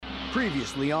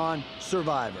Previously on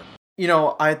Survivor. You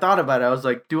know, I thought about it. I was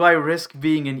like, do I risk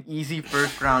being an easy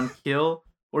first round kill,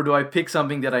 or do I pick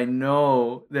something that I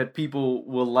know that people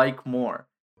will like more?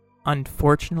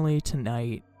 Unfortunately,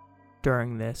 tonight,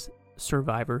 during this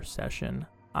Survivor session,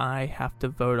 I have to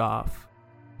vote off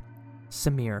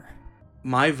Samir.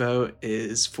 My vote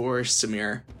is for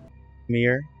Samir.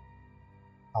 Samir,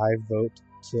 I vote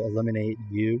to eliminate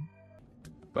you.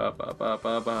 Ba ba ba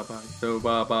ba ba ba. So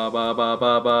ba ba ba ba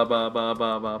ba ba ba ba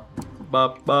ba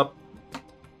ba ba.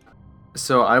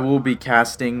 So I will be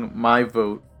casting my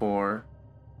vote for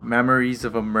Memories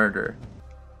of a Murder.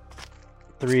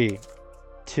 3,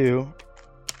 2,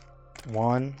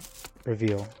 1,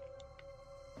 reveal.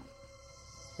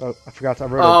 Oh, I forgot to. I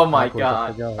wrote Oh it my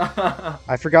backwards. god!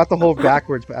 I forgot the whole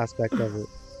backwards aspect of it.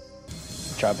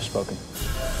 Travis spoken.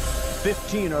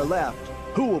 15 are left.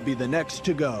 Who will be the next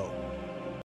to go?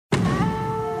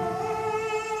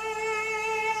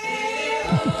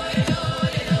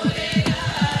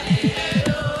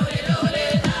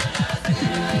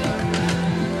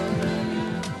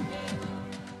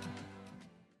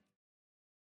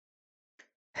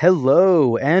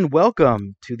 Hello and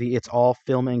welcome to the It's All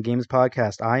Film and Games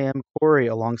podcast. I am Corey.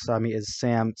 Alongside me is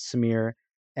Sam, Samir,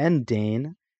 and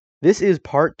Dane. This is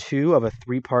part 2 of a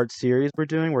 3-part series we're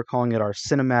doing. We're calling it our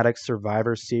Cinematic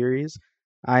Survivor series.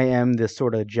 I am the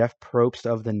sort of Jeff Probst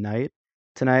of the night.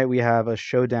 Tonight we have a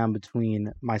showdown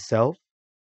between myself,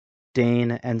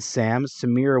 Dane, and Sam.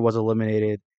 Samir was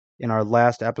eliminated in our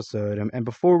last episode. And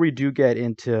before we do get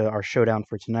into our showdown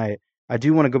for tonight, I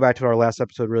do want to go back to our last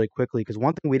episode really quickly, because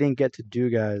one thing we didn't get to do,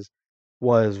 guys,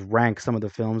 was rank some of the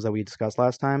films that we discussed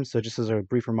last time. So just as a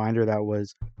brief reminder, that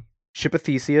was Ship of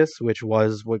Theseus, which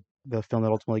was what the film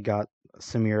that ultimately got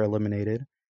Samir eliminated.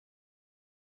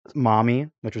 Mommy,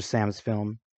 which was Sam's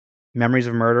film. Memories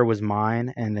of Murder was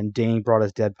mine, and then Dane brought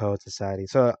us Dead Poets Society.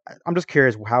 So I'm just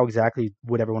curious, how exactly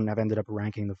would everyone have ended up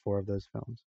ranking the 4 of those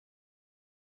films?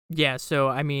 Yeah, so,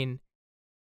 I mean,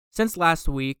 since last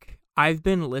week, I've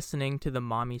been listening to the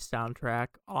Mommy soundtrack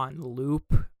on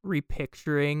loop,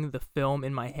 repicturing the film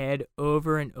in my head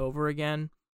over and over again.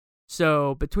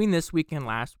 So between this week and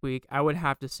last week, I would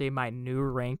have to say my new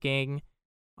ranking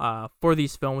for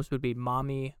these films would be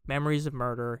Mommy, Memories of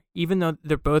Murder, even though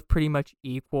they're both pretty much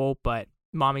equal, but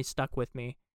Mommy stuck with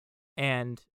me.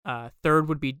 And third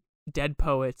would be Dead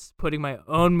Poets, putting my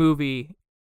own movie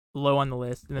low on the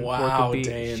list. And then fourth would be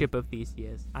Dane. Ship of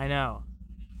Theseus. I know.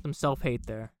 Some self-hate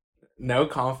there. No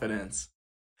confidence.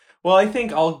 Well, I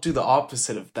think I'll do the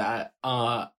opposite of that.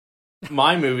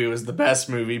 My movie was the best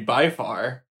movie by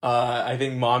far. I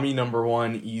think Mommy number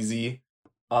 1, easy.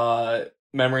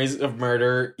 Memories of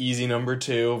Murder, easy number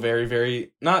 2. Very,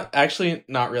 very, not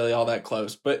really all that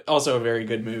close, but also a very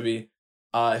good movie.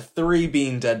 3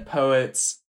 being Dead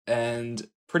Poets, and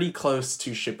pretty close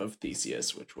to Ship of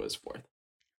Theseus, which was 4th.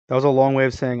 That was a long way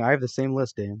of saying I have the same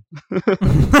list, Dane.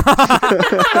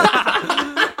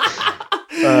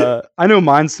 I know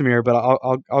mine's Samir, but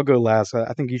I'll go last.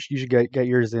 I think you should get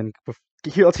yours in.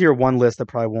 Let's hear one list that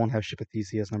probably won't have Ship of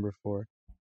Theseus number 4.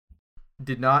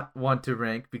 Did not want to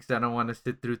rank because I don't want to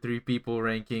sit through 3 people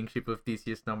ranking Ship of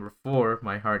Theseus number 4.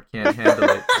 My heart can't handle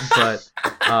it. But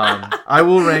I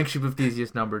will rank Ship of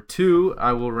Theseus number 2.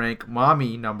 I will rank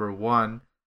Mommy number 1.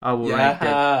 I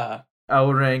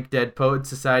will rank Dead Poets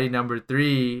Society number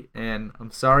 3. And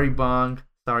I'm sorry, Bong.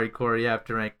 Sorry, Corey. I have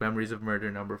to rank Memories of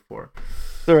Murder number 4.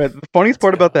 All right. The funniest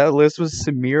part about that list was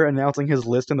Samir announcing his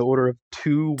list in the order of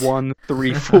 2, 1,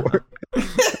 3, 4.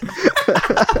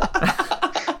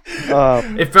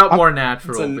 It felt more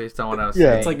natural based on what I was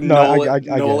saying. It's like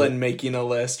I Nolan making a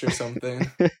list or something.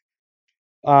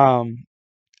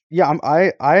 Yeah,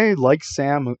 I like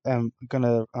Sam. I'm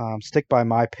gonna stick by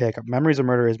my pick. Memories of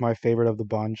Murder is my favorite of the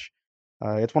bunch.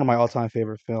 It's one of my all-time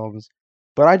favorite films.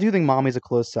 But I do think Mommy's a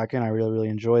close second. I really, really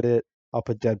enjoyed it. I'll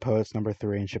put Dead Poets number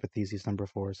 3 and Ship of Theseus number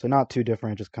 4. So not too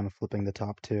different, just kind of flipping the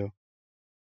top 2.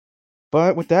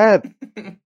 But with that,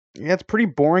 yeah, it's pretty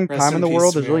boring time in the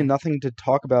world. There's really nothing to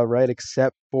talk about, right,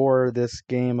 except for this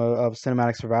game of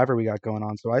Cinematic Survivor we got going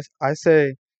on. So I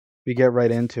say we get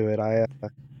right into it.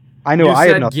 I know you I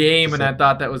said had nothing game, and I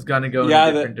thought that was gonna go in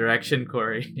a different direction,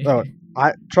 Corey. Oh,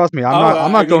 trust me,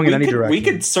 I'm not going in any direction. We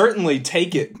could certainly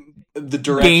take it the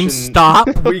direction.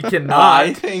 GameStop. We cannot.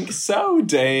 I think so,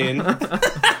 Dane. All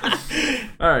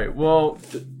right. Well,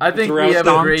 I think we have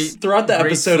a great. Throughout the great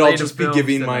episode, I'll slate just of be films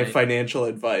giving my tonight. financial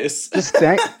advice. Just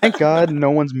thank God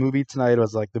no one's movie tonight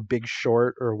was like The Big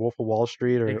Short or Wolf of Wall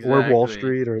Street or Wall Exactly.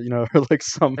 Street or or like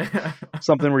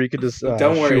something where you could just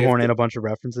Don't worry, shoehorn in a bunch of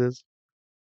references.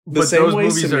 The But same those way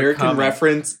movies are Samir can coming.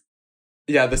 reference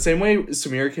Yeah, the same way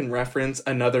Samir can reference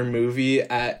another movie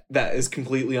that is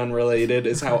completely unrelated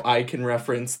is how I can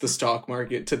reference the stock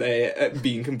market today at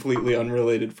being completely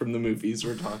unrelated from the movies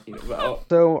we're talking about.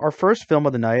 So our first film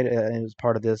of the night is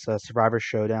part of this Survivor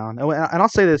Showdown. And I'll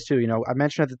say this too, I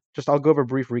mentioned I'll go over a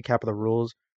brief recap of the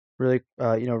rules. Really,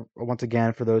 once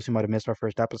again, for those who might have missed our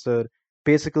first episode,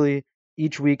 basically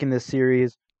each week in this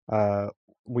series,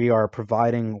 we are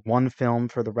providing one film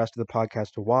for the rest of the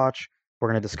podcast to watch. We're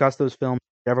going to discuss those films.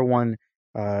 Whichever one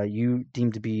you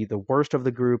deem to be the worst of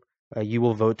the group, you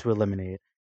will vote to eliminate.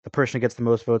 The person who gets the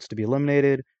most votes to be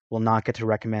eliminated will not get to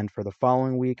recommend for the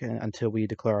following week until we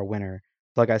declare our winner.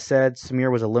 Like I said,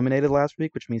 Samir was eliminated last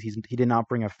week, which means he did not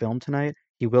bring a film tonight.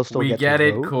 He will still get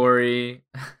to vote. Corey.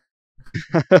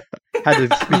 Had to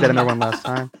squeeze that in there one last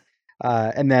time.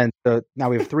 And then so now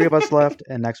we have 3 of us left,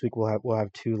 and next week we'll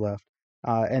have 2 left.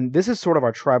 And this is sort of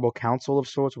our tribal council of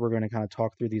sorts. We're going to kind of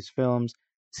talk through these films,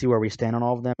 see where we stand on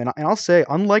all of them. And I'll say,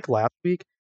 unlike last week,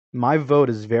 my vote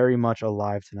is very much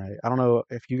alive tonight. I don't know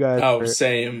if you guys. Oh,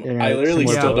 same. I literally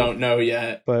still don't know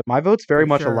yet. But my vote's very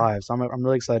much sure. alive, so I'm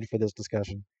really excited for this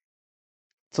discussion.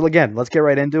 So again, let's get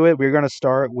right into it. We're going to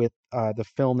start with the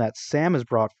film that Sam has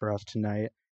brought for us tonight.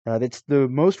 It's the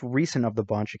most recent of the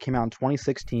bunch. It came out in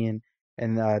 2016,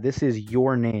 and this is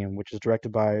Your Name, which is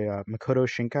directed by Makoto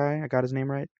Shinkai. I got his name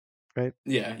right?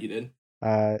 Yeah, you did.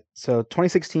 So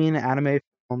 2016 anime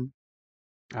film,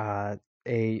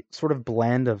 a sort of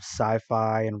blend of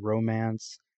sci-fi and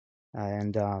romance,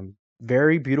 and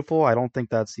very beautiful. I don't think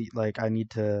that's I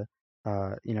need to,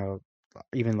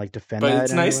 even defend. But that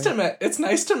it's nice it's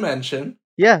nice to mention.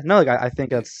 Yeah, no, I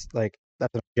think that's an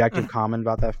objective comment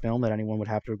about that film that anyone would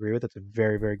have to agree with. It's a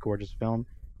very, very gorgeous film.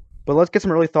 But let's get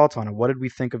some early thoughts on it. What did we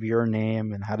think of Your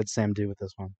Name, and how did Sam do with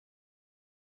this one?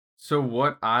 So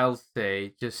what I'll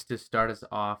say, just to start us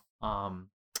off,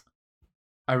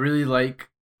 I really like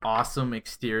awesome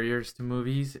exteriors to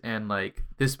movies, and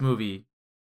this movie,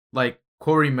 like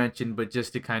Corey mentioned, but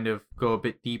just to kind of go a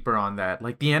bit deeper on that,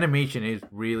 the animation is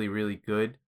really, really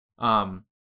good.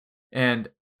 And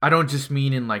I don't just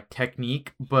mean in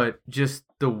technique, but just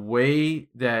the way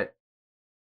that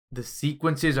the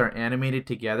sequences are animated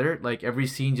together. Every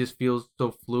scene just feels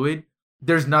so fluid.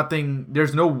 There's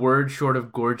no word short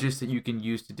of gorgeous that you can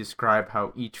use to describe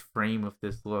how each frame of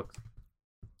this looks.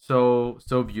 So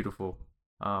beautiful.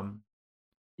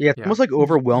 Yeah, it's almost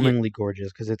overwhelmingly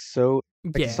gorgeous, because it's so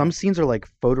some scenes are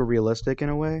photorealistic in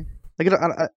a way.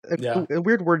 A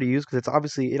weird word to use, because it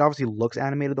obviously looks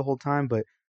animated the whole time, but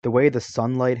the way the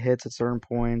sunlight hits at certain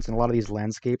points and a lot of these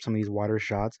landscapes, some of these wider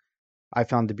shots, I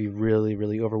found to be really,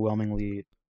 really overwhelmingly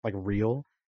real.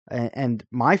 And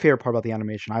my favorite part about the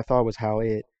animation, I thought, was how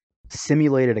it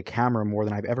simulated a camera more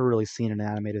than I've ever really seen in an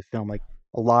animated film.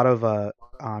 A lot of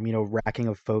racking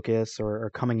of focus or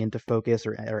coming into focus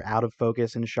or out of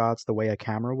focus in shots the way a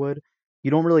camera would. You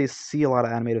don't really see a lot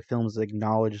of animated films that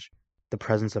acknowledge the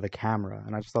presence of a camera,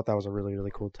 and I just thought that was a really,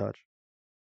 really cool touch.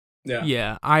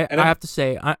 Yeah. I have to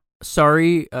say,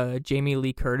 sorry, Jamie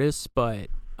Lee Curtis, but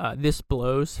this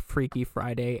blows Freaky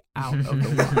Friday out of the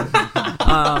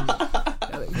water.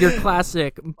 Your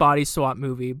classic body swap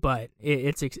movie, but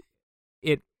it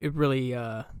really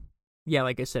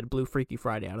like I said, blew Freaky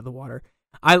Friday out of the water.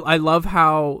 I love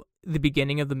how the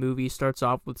beginning of the movie starts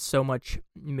off with so much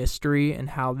mystery, and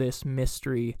how this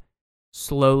mystery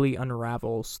slowly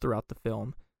unravels throughout the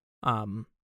film.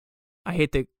 I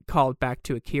hate to call it back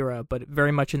to Akira, but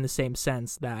very much in the same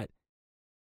sense that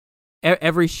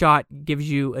every shot gives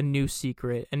you a new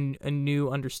secret and a new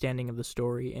understanding of the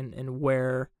story and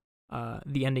where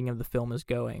the ending of the film is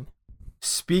going.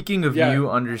 Speaking of new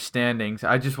understandings,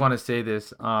 I just want to say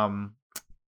this.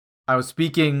 I was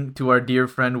speaking to our dear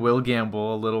friend Will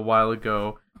Gamble a little while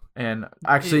ago, and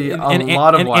actually an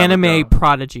anime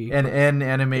prodigy, an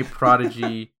anime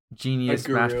prodigy, genius,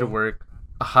 masterwork,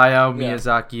 Hayao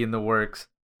Miyazaki in the works.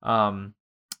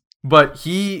 But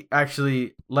he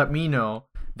actually let me know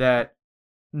that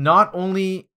not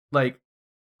only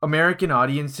American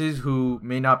audiences who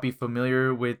may not be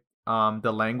familiar with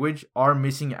the language are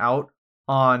missing out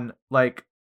on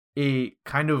a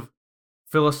kind of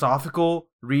philosophical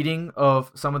reading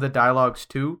of some of the dialogues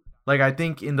too. I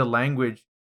think in the language,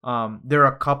 there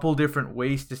are a couple different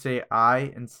ways to say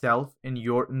I and self and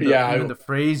your, even the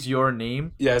phrase your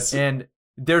name. Yes. And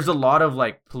there's a lot of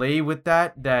play with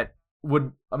that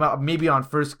would maybe on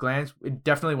first glance, it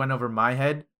definitely went over my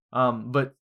head.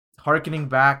 But hearkening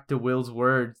back to Will's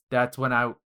words, that's when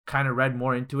I kind of read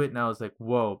more into it, and I was like,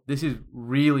 whoa, this is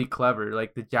really clever.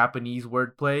 The Japanese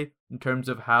wordplay in terms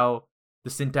of how the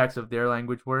syntax of their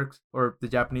language works, or the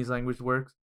Japanese language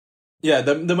works. Yeah,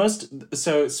 the most,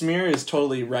 so Samir is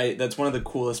totally right. That's one of the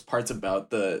coolest parts about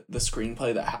the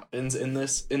screenplay that happens in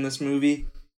this movie.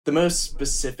 The most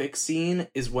specific scene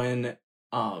is when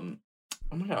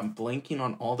oh my god, I'm blanking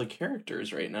on all the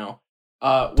characters right now.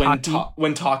 Taki?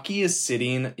 When Taki is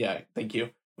sitting, yeah, thank you.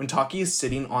 When Taki is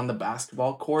sitting on the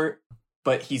basketball court,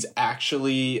 but he's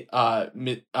actually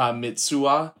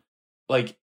Mitsuha,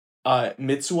 like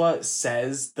Mitsuha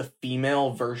says the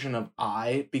female version of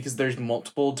I because there's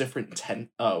multiple different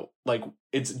like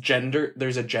it's gender,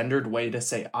 there's a gendered way to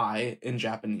say I in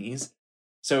Japanese.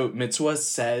 So Mitsuha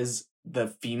says the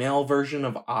female version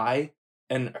of I,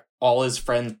 and all his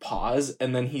friends pause,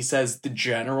 and then he says the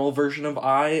general version of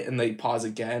I, and they pause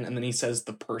again, and then he says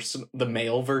the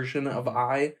male version of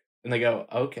I, and they go,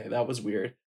 okay, that was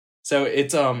weird. So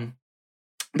it's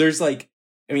there's like,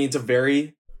 I mean, it's a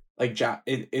very like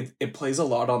it plays a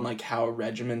lot on like how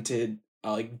regimented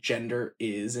like gender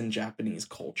is in Japanese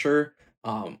culture,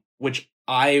 which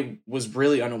I was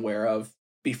really unaware of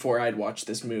before I'd watched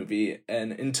this movie,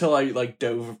 and until I like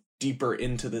dove deeper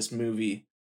into this movie.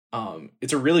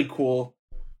 It's a really cool,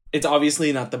 it's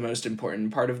obviously not the most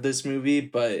important part of this movie,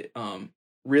 but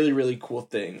really, really cool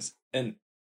things. And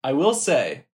I will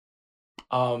say,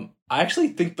 I actually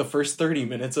think the first 30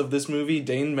 minutes of this movie,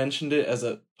 Dane mentioned it as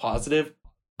a positive.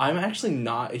 I'm actually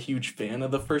not a huge fan of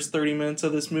the first 30 minutes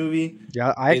of this movie.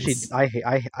 Yeah,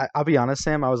 I'll be honest,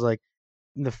 Sam. I was like,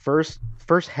 in the first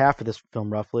half of this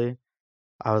film, roughly,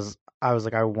 I was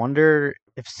like, I wonder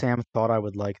if Sam thought I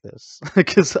would like this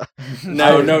because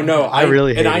no. I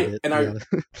really hated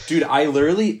it. Dude, I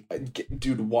literally,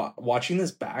 watching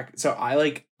this back. So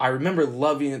I remember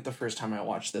loving it the first time I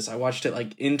watched this. I watched it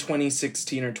like in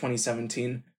 2016 or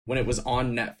 2017 when it was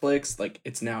on Netflix. Like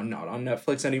it's now not on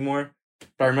Netflix anymore.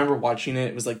 But I remember watching it.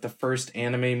 It was like the first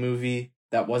anime movie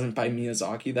that wasn't by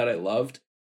Miyazaki that I loved.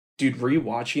 Dude,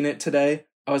 rewatching it today,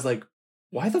 I was like,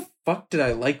 why the fuck did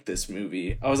I like this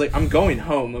movie? I was like, I'm going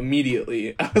home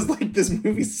immediately. I was like, this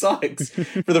movie sucks.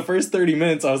 For the first 30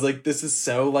 minutes, I was like, this is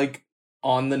so like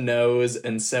on the nose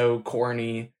and so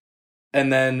corny.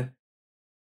 And then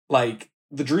like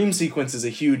the dream sequence is a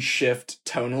huge shift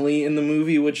tonally in the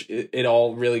movie, which it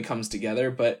all really comes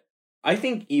together. But I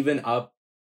think even up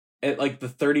at like the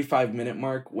 35-minute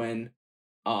mark when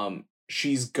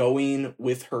she's going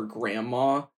with her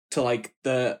grandma to like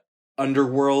the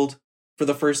underworld for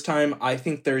the first time, I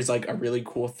think there's like a really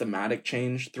cool thematic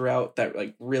change throughout that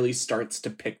like really starts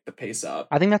to pick the pace up.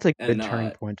 I think that's a good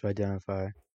turning point to identify.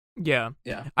 Yeah.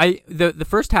 The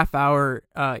first half hour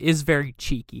is very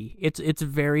cheeky. It's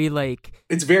very like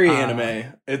it's very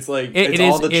anime. It's like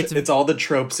it's all the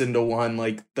tropes into one,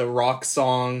 like the rock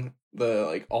song, the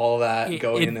like all that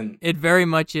going and it very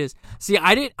much is. See,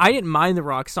 I didn't mind the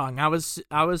rock song. I was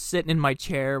sitting in my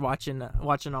chair watching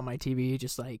on my TV,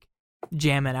 just like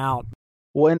jamming out.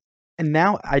 Well, and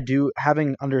now I do,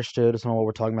 having understood some of what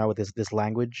we're talking about with this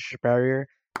language barrier,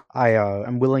 I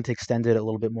am willing to extend it a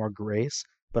little bit more grace.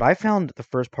 But I found the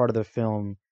first part of the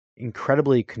film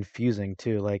incredibly confusing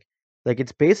too. Like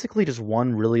it's basically just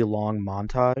one really long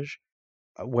montage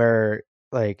where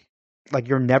like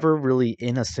you're never really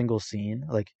in a single scene.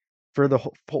 Like for the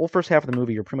whole first half of the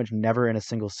movie, you're pretty much never in a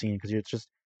single scene because it's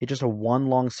just a one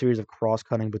long series of cross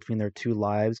cutting between their two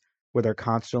lives where they're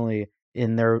constantly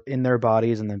in their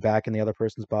bodies and then back in the other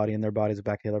person's body and their bodies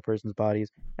back in the other person's bodies.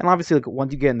 And obviously, like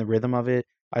once you get in the rhythm of it,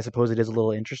 I suppose it is a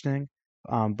little interesting.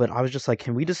 But I was just like,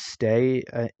 can we just stay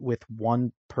with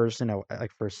one person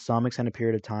like for some extended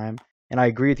period of time? And I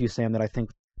agree with you, Sam, that I think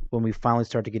when we finally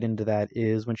start to get into that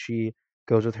is when she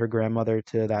goes with her grandmother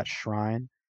to that shrine,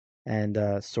 and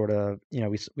sort of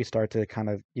we start to kind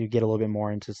of get a little bit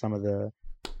more into some of the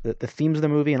themes of the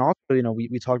movie, and also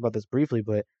we talked about this briefly,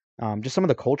 but just some of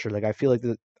the culture. Like I feel like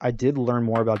I did learn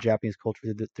more about Japanese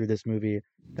culture through this movie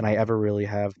than I ever really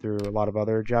have through a lot of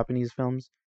other Japanese films.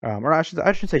 Or I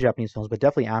shouldn't say Japanese films, but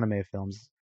definitely anime films.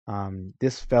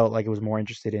 This felt like it was more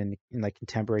interested in like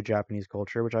contemporary Japanese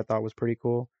culture, which I thought was pretty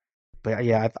cool. But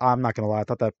yeah, I'm not gonna lie, I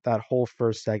thought that whole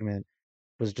first segment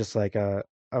was just like a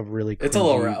really it's a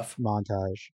little rough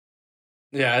montage.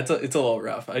 Yeah, it's a little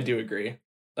rough. I do agree.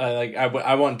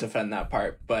 I won't defend that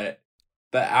part, but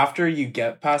after you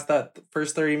get past that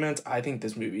first 30 minutes, I think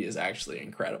this movie is actually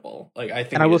incredible. Like I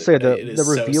think, and I will say the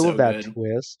reveal of that good.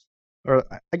 twist, or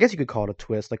I guess you could call it a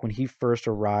twist, like when he first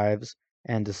arrives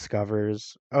and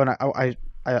discovers. Oh, and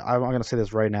I'm gonna say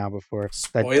this right now before.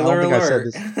 Spoiler alert! I said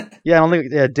this. Yeah, I don't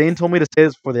think. Yeah, Dane told me to say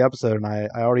this before the episode, and I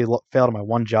already failed at my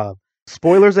one job.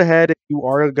 Spoilers ahead. If you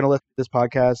are gonna listen to this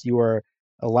podcast, you are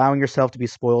allowing yourself to be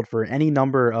spoiled for any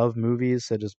number of movies.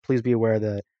 So just please be aware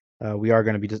that we are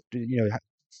going to be just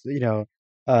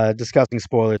discussing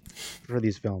spoilers for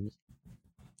these films.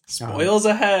 Spoils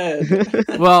ahead.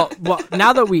 Well,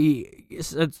 now that we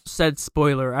said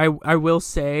spoiler, I will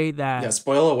say that Yeah,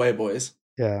 spoil away, boys.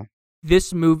 Yeah.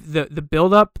 this move, the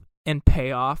build up and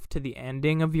payoff to the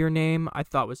ending of Your Name, I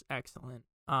thought was excellent.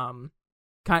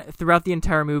 Kind of, throughout the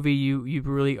entire movie, you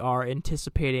really are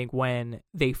anticipating when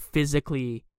they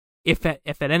physically, if at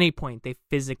any point they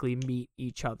physically meet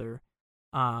each other,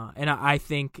 and I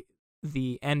think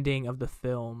the ending of the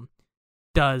film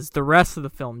does the rest of the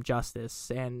film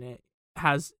justice, and it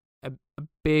has a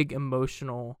big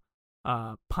emotional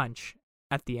punch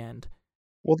at the end.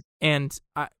 Well, and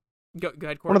go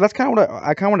ahead, Corey. Well, no, that's kind of what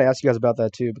I kind of want to ask you guys about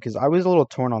that too, because I was a little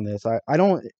torn on this. I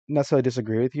don't necessarily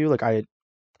disagree with you. Like I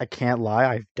can't lie,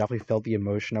 I definitely felt the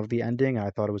emotion of the ending, and I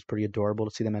thought it was pretty adorable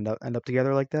to see them end up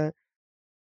together like that.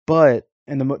 But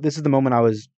this is the moment I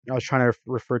was trying to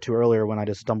refer to earlier when I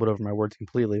just stumbled over my words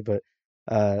completely. But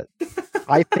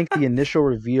I think the initial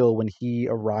reveal when he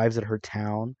arrives at her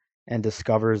town and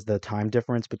discovers the time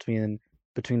difference between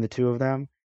the two of them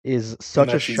is such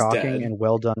a that she's shocking dead. and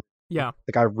well done. Yeah.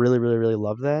 Like I really, really, really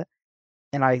love that.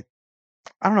 And I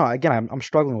don't know. Again, I'm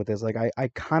struggling with this. Like I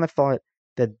kind of thought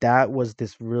that was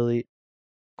this really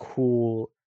cool,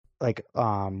 like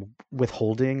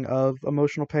withholding of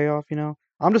emotional payoff. You know,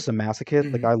 I'm just a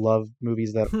masochist. Like I love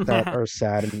movies that are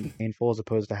sad and painful as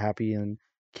opposed to happy and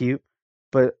cute.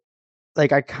 But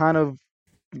like I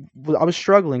was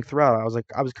struggling throughout. I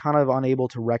was kind of unable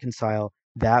to reconcile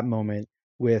that moment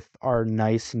with our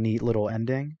nice, neat little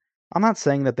ending. I'm not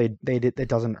saying that it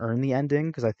doesn't earn the ending,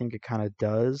 because I think it kind of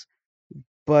does.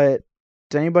 But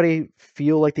did anybody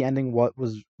feel like the ending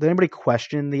did anybody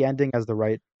question the ending as the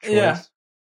right choice? Yeah,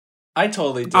 I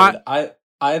totally did.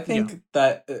 I think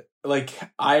that like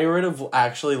I would have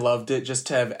actually loved it just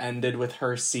to have ended with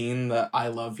her seeing the "I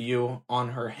love you" on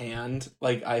her hand.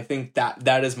 Like I think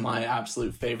that is my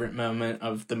absolute favorite moment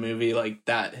of the movie. Like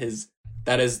that has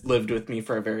lived with me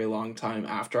for a very long time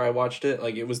after I watched it.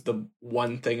 Like it was the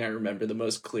one thing I remember the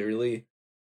most clearly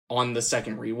on the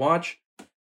second rewatch.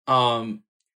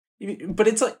 But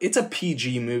it's a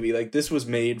PG movie. Like this was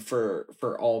made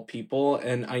for all people,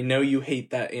 and I know you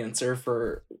hate that answer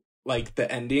for like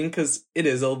the ending because it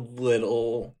is a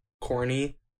little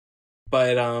corny,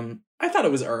 but I thought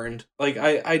it was earned. Like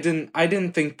I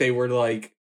didn't think they were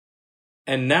like,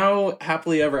 and now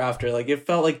happily ever after. Like it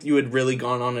felt like you had really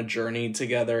gone on a journey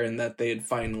together, and that they had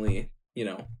finally,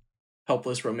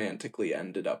 helpless romantically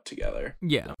ended up together.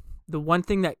 Yeah. The one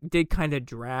thing that did kind of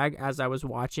drag as I was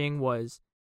watching was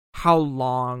how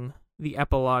long the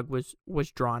epilogue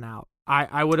was drawn out.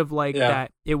 I would have liked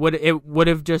that it would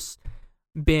have just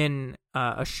been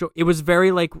a short. It was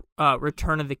very like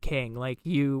Return of the King. Like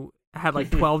you had like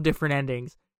 12 different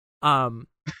endings.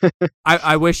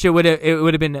 I wish it would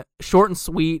have been short and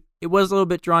sweet. It was a little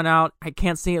bit drawn out. I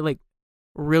can't say it like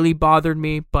really bothered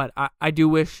me, but I do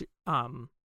wish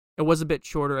it was a bit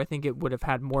shorter. I think it would have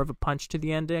had more of a punch to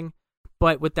the ending.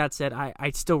 But with that said,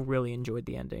 I still really enjoyed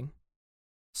the ending.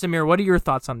 Samir, what are your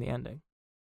thoughts on the ending?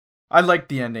 I liked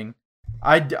the ending.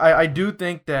 I do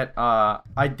think that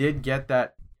I did get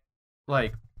that,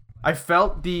 like, I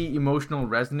felt the emotional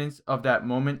resonance of that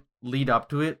moment lead up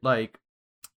to it. Like,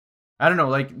 I don't know,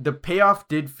 like, the payoff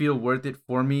did feel worth it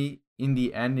for me in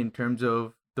the end in terms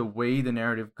of the way the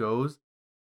narrative goes.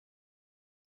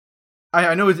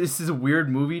 I know this is a weird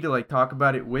movie to, like, talk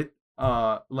about it with.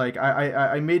 Like,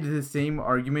 I made the same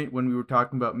argument when we were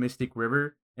talking about Mystic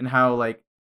River and how, like,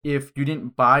 if you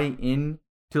didn't buy in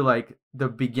to, like, the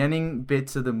beginning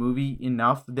bits of the movie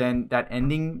enough, then that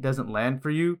ending doesn't land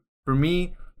for you. For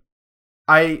me,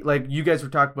 like, you guys were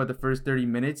talking about the first 30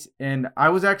 minutes, and I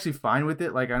was actually fine with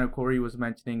it. Like, I know Corey was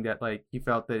mentioning that, like, he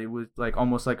felt that it was, like,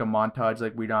 almost like a montage,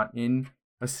 like, we're not in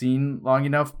a scene long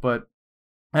enough, but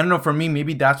I don't know, for me,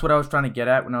 maybe that's what I was trying to get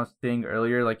at when I was saying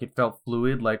earlier, like, it felt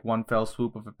fluid, like one fell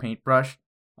swoop of a paintbrush.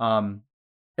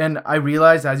 And I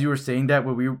realized as you were saying that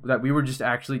we were just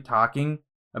actually talking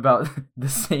about the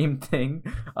same thing,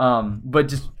 but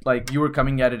just like you were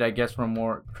coming at it, I guess, from a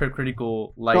more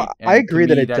critical light. Well, I agree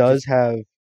that it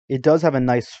does have a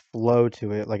nice flow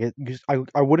to it. Like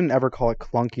I wouldn't ever call it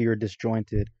clunky or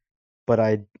disjointed, but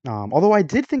although I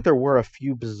did think there were a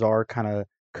few bizarre kind of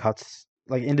cuts,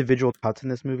 like individual cuts in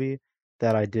this movie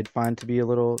that I did find to be a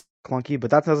little clunky, but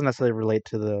that doesn't necessarily relate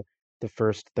to the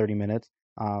first 30 minutes.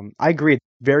 I agree, it's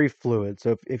very fluid.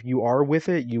 So if you are with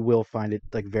it, you will find it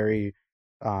like very,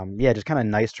 just kind of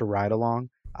nice to ride along.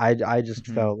 I just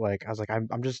felt like I was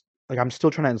like I'm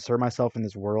still trying to insert myself in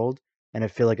this world, and I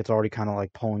feel like it's already kind of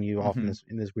like pulling you off in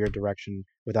this weird direction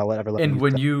without ever letting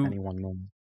and you any one moment.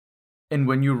 And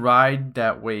when you ride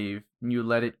that wave and you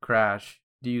let it crash,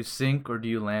 Do you sink or do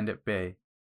you land at bay?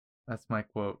 That's my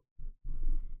quote.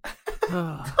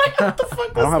 What the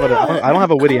fuck I don't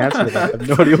have a witty answer to that. I have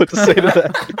no idea what to say to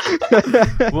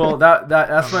that. Well,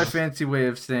 that's my fancy way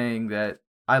of saying that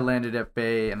I landed at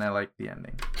bay and I like the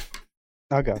ending.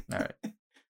 Okay. All right.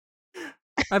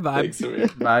 I vibe. Thanks, Samir.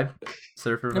 Vibe.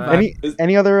 Surfer vibe.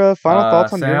 Any other final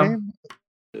thoughts on your Sam?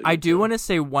 name? I do want to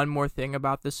say one more thing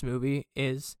about this movie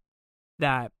is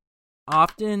that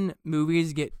often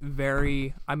movies get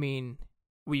very, I mean,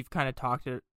 we've kind of talked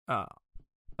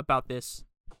about this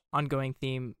ongoing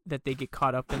theme that they get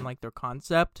caught up in like their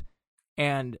concept,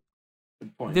 and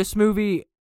Good point. this movie,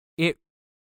 it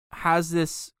has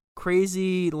this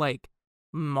crazy like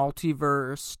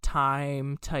multiverse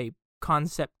time type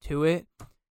concept to it,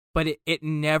 but it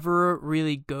never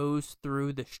really goes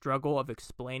through the struggle of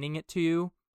explaining it to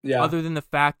you, Yeah. other than the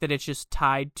fact that it's just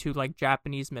tied to like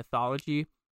Japanese mythology,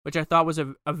 which I thought was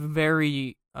a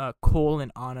very cool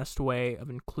and honest way of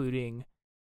including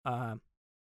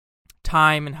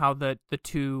time and how the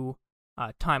two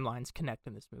timelines connect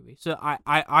in this movie. So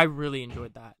I really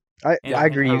enjoyed that. I Yeah,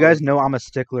 agree. and You guys know I'm a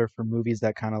stickler for movies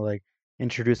that kind of like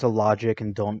introduce a logic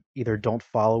and don't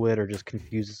follow it or just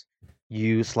confuse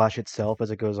you/itself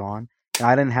as it goes on. And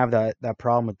I didn't have that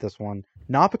problem with this one.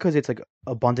 Not because it's like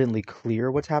abundantly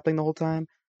clear what's happening the whole time,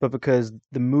 but because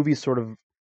the movie sort of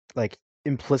like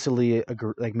implicitly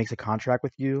makes a contract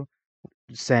with you,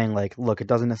 saying like, look, it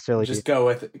doesn't necessarily Just go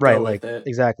with it. right, Go like with it.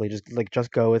 exactly,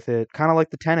 just go with it. Kind of like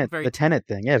the Tenet Very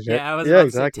thing. Yeah, Yeah, I was about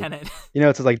exactly. to say Tenet. You know,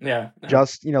 it's like Yeah. no.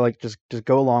 just just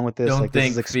go along with this. Don't Like this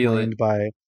is think, feel it. explained by,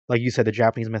 like you said, the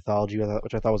Japanese mythology,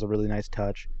 which I thought was a really nice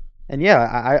touch. And yeah,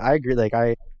 I agree. Like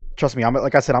trust me,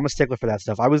 like I said, I'm a stickler for that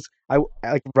stuff. I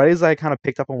like right as I kind of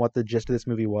picked up on what the gist of this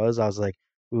movie was, I was like,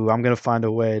 ooh, I'm gonna find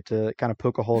a way to kind of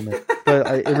poke a hole in it.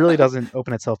 But it really doesn't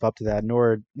open itself up to that,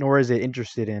 nor is it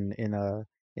interested in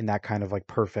that kind of like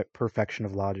perfection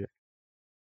of logic.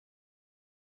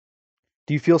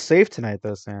 Do you feel safe tonight,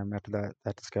 though, Sam? After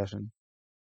that discussion.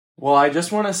 Well, I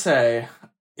just want to say,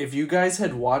 if you guys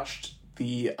had watched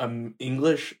the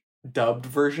English dubbed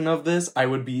version of this, I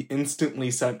would be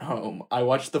instantly sent home. I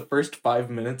watched the first 5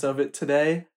 minutes of it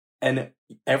today, and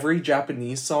every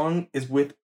Japanese song is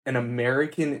with an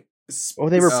American. Oh,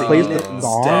 they replaced singing the it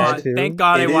songs, instead. too? Thank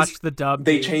God It I is- watched the dub.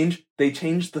 They dude.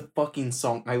 changed the fucking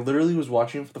song. I literally was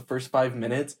watching it for the first 5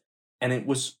 minutes, and it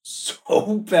was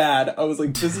so bad. I was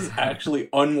like, this is actually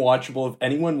unwatchable. If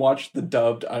anyone watched the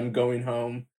dubbed, I'm going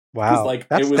home. Wow, like,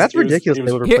 that's it was- that's it was- ridiculous. it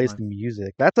They was- would replace the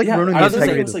music. That's like Yeah, ruining I the was gonna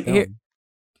say, integrity it of was the like- film.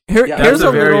 Yeah, That's Here's a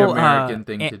a very little American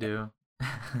thing to do.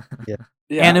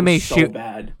 Yeah, Anime it was so shoot-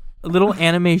 bad. a little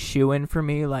anime shoe-in for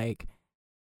me. Like,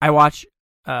 I watch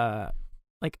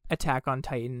like Attack on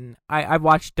Titan. I've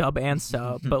watched dub and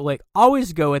sub, but like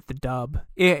always go with the dub.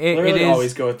 It Literally is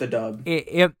always go with the dub.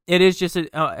 it is just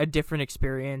a different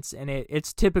experience, and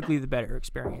it's typically the better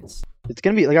experience. It's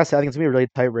gonna be, like I said, I think it's gonna be a really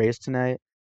tight race tonight.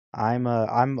 I'm a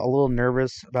little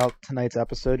nervous about tonight's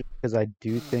episode because I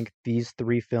do think these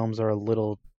three films are a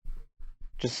little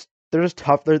they're just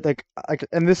tough. They're like,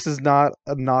 and this is not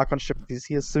a knock on Ship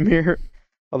Theseus, Samir,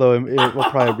 although it will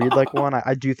probably read like one.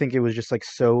 I do think it was just like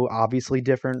so obviously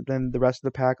different than the rest of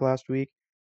the pack last week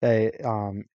that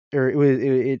or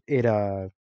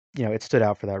it stood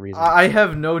out for that reason. I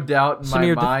have no doubt in my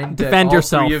Samir, mind defend that all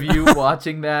yourself. three of you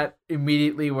watching that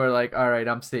immediately were like, "All right,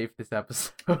 I'm safe this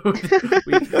episode,"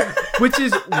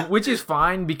 which is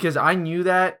fine because I knew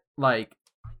that like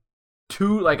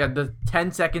at the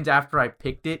 10 seconds after I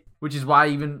picked it, which is why I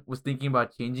even was thinking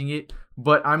about changing it.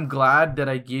 But I'm glad that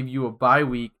I gave you a bye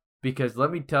week because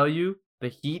let me tell you, the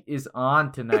heat is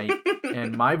on tonight,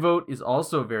 and my vote is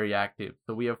also very active.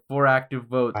 So we have 4 active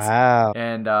votes. Wow.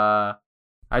 And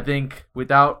I think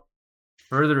without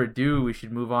further ado, we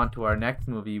should move on to our next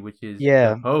movie, which is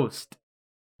Yeah. The Host.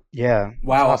 Yeah.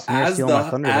 Wow, Saw Samir as stealing my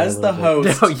thunder there a the little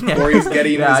bit. host, Oh, yeah. Corey's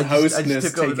getting Yeah, his I just hostness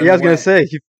took over the- taken Yeah, I was gonna away.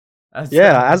 say.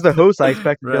 As the host, I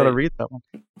expect to be able to Right. read that one.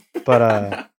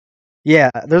 But yeah,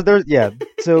 yeah.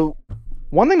 So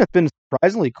one thing that's been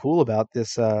surprisingly cool about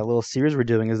this little series we're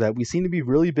doing is that we seem to be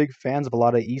really big fans of a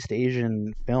lot of East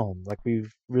Asian film. Like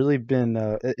we've really been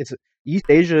it's East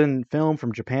Asian film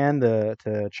from Japan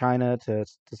to China to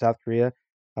South Korea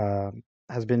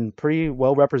has been pretty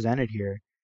well represented here.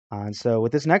 And so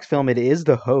with this next film, it is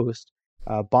The Host,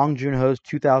 Bong Joon-ho's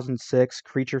 2006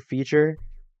 creature feature.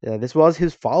 This was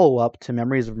his follow-up to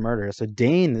Memories of Murder. So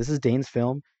this is Dane's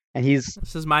film, and he's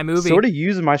This is my movie. sort of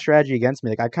using my strategy against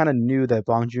me. Like I kind of knew that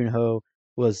Bong Joon-ho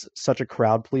was such a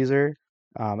crowd pleaser,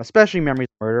 especially Memories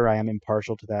of Murder. I am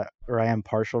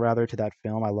partial rather to that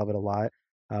film. I love it a lot.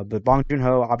 But Bong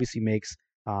Joon-ho obviously makes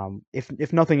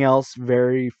If nothing else,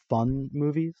 very fun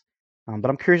movies. But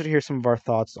I'm curious to hear some of our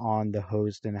thoughts on the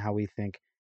host and how we think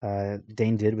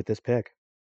Dane did with this pick.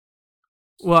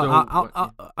 Well,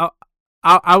 So,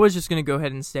 I was just gonna go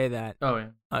ahead and say that. oh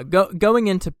yeah. Going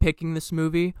into picking this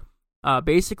movie,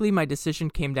 basically my decision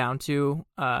came down to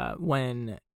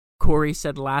when Corey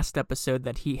said last episode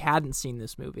that he hadn't seen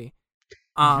this movie.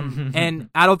 And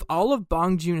out of all of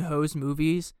Bong Joon-ho's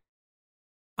movies,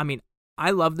 I mean,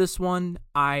 I love this one.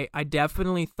 I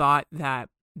definitely thought that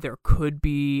there could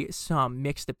be some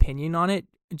mixed opinion on it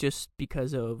just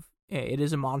because of it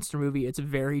is a monster movie. It's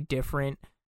very different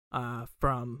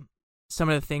from some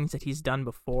of the things that he's done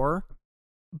before.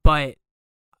 But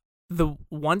the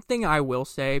one thing I will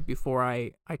say before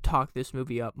I talk this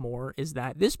movie up more is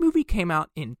that this movie came out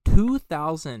in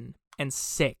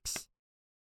 2006.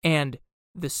 And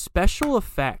the special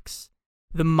effects,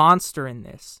 the monster in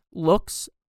this, looks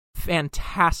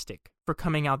fantastic for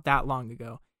coming out that long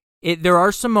ago. There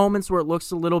are some moments where it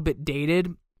looks a little bit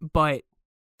dated, but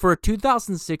for a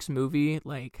 2006 movie,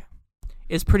 like,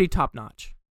 it's pretty top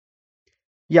notch.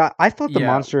 Yeah, I thought the Yeah,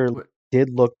 monster w- did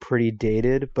look pretty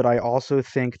dated, but I also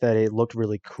think that it looked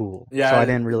really cool. Yeah, So I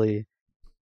didn't really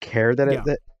care that Yeah.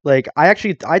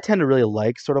 I tend to really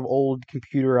like sort of old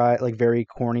computerized, like very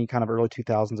corny kind of early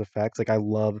 2000s effects. Like I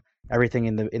love everything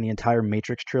in the entire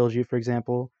Matrix trilogy, for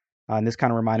example. And this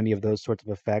kind of reminded me of those sorts of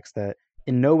effects that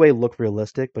in no way look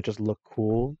realistic, but just look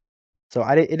cool. So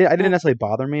I didn't necessarily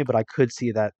bother me, but I could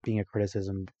see that being a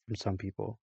criticism from some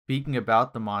people. Speaking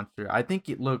about the monster, I think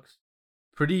it looks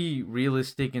pretty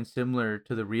realistic and similar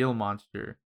to the real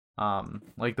monster.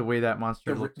 Like the way that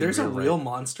monster looks. There's a in real life.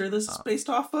 monster this is based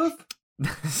off of?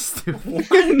 Stupid.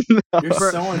 You're so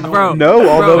annoying. Bro, No,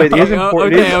 although it is okay,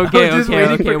 important. Okay, I'm okay, just okay,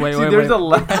 waiting okay. for- Wait, see, wait, there's wait. a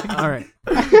lag. All right.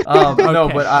 No,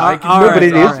 Okay. but I can. All No, right, but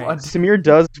it all is. right. Samir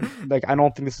does like. I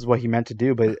don't think this is what he meant to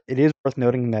do, but it is worth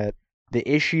noting that the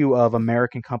issue of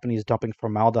American companies dumping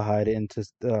formaldehyde into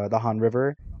the Han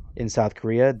River in South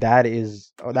Korea that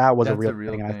was That's a a real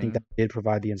real thing, and I think thing. that did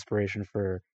provide the inspiration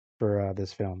for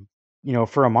this film. You know,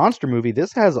 for a monster movie,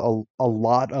 this has a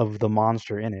lot of the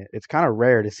monster in it. It's kind of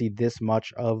rare to see this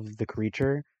much of the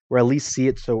creature, or at least see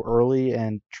it so early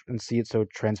and see it so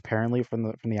transparently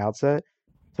from the outset.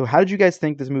 So how did you guys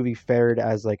think this movie fared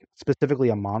as like specifically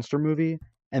a monster movie?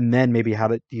 And then maybe how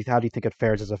do you think it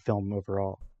fares as a film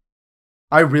overall?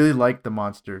 I really liked the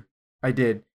monster. I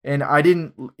did, and I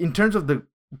didn't. In terms of the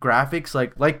graphics,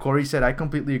 like Corey said, I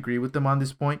completely agree with them on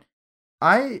this point.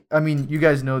 I mean, you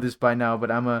guys know this by now, but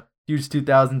I'm a huge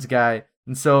 2000s guy,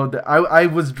 and so I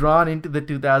was drawn into the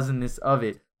 2000ness of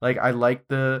it. Like I like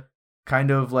the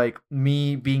kind of like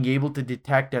me being able to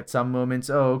detect at some moments.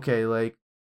 Oh, okay, like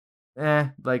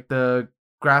the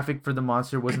graphic for the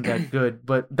monster wasn't that good,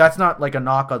 but that's not like a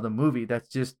knock on the movie. That's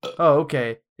just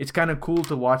okay. It's kind of cool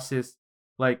to watch this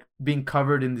like being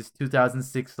covered in this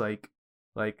 2006 like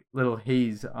little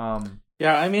haze.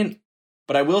 Yeah, I mean,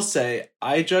 but I will say,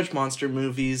 I judge monster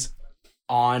movies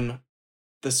on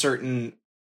the certain,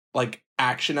 like,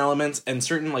 action elements and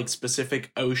certain, like,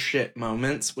 specific oh shit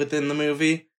moments within the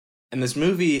movie. And this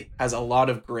movie has a lot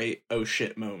of great oh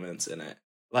shit moments in it.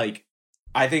 Like,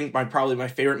 I think probably my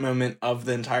favorite moment of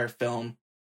the entire film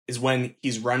is when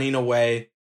he's running away.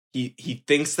 He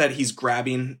thinks that he's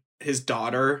grabbing his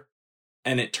daughter,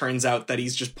 and it turns out that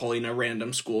he's just pulling a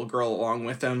random schoolgirl along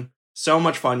with him. So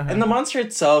much fun. And the monster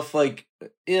itself, like,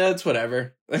 yeah, it's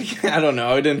whatever. Like, I don't know.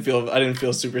 I didn't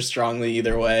feel super strongly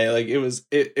either way. Like,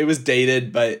 it was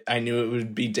dated, but I knew it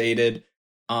would be dated.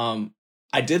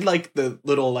 I did like the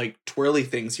little like twirly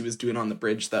things he was doing on the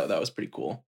bridge. That was pretty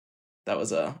cool. That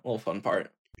was a little fun part.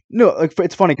 No, like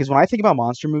it's funny because when I think about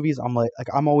monster movies,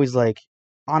 I'm always like,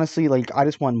 honestly, like I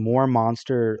just want more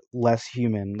monster, less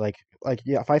human. Like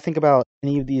yeah, if I think about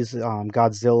any of these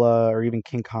Godzilla or even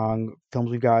King Kong films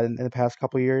we've got in the past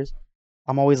couple years,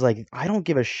 I'm always like, I don't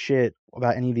give a shit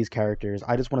about any of these characters.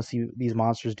 I just want to see these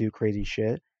monsters do crazy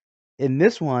shit. In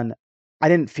this one, I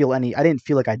didn't feel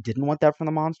like I didn't want that from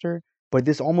the monster, but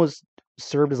this almost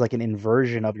served as like an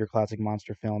inversion of your classic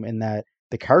monster film in that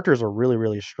the characters are really,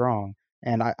 really strong.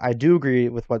 And I do agree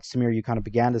with what Samir you kind of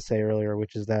began to say earlier,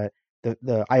 which is that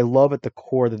the I love at the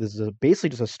core that this is basically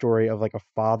just a story of like a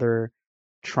father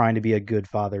trying to be a good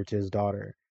father to his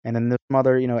daughter. And then there's some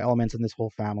other, elements in this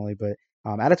whole family, but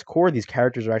at its core, these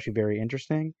characters are actually very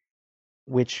interesting,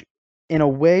 which in a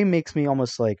way makes me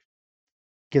almost like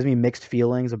gives me mixed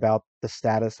feelings about the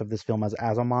status of this film as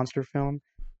a monster film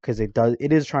because it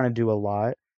is trying to do a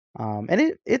lot,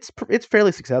 and it's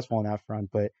fairly successful on that front.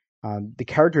 But the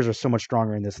characters are so much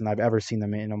stronger in this than I've ever seen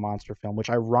them in a monster film,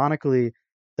 which ironically,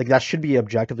 like that should be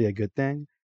objectively a good thing.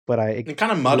 but It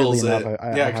kind of muddles weirdly it. enough,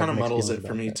 I Yeah, it have kind of mixed muddles feelings it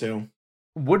for about me that. too.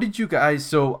 What did you guys?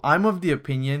 So I'm of the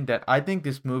opinion that I think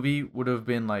this movie would have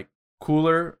been like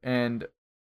cooler, and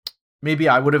maybe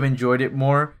I would have enjoyed it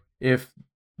more if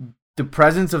the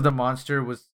presence of the monster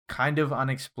was kind of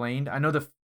unexplained. I know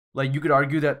like you could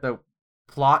argue that the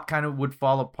plot kind of would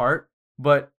fall apart,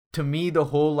 but to me the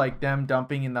whole like them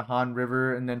dumping in the Han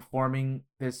River and then forming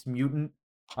this mutant,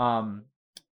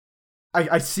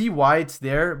 I see why it's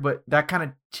there, but that kind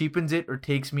of cheapens it or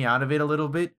takes me out of it a little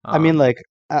bit. I mean, like,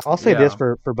 I'll say this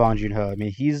yeah. for Bong Joon-ho. I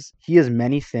mean, he is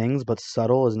many things, but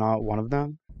subtle is not one of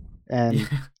them. And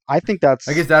I think that's.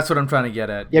 I guess that's what I'm trying to get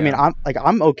at. Yeah, I mean,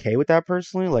 I'm okay with that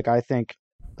personally. Like, I think,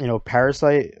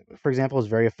 Parasite, for example, is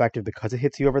very effective because it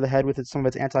hits you over the head with some of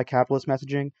its anti-capitalist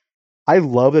messaging. I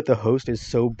love that the host is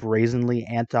so brazenly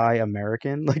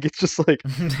anti-American. Like, it's just like,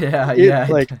 yeah.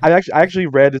 Like, I actually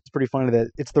read, it's pretty funny that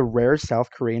it's the rare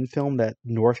South Korean film that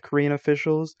North Korean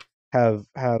officials have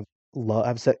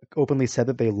openly said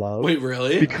that they love. Wait,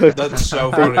 really? Because that's so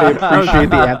they funny.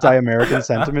 appreciate the anti-American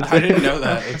sentiments. I didn't know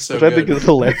that. It's so which good. I think is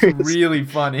hilarious. It's really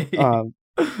funny.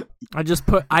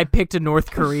 I picked a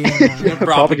North Korean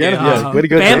propaganda. Yeah, way to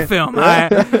go, fan Dan. film. I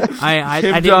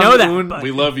didn't know that. But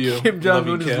We love you. Kim Love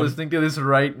Jong-un you, is Kim. listening to this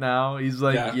right now. He's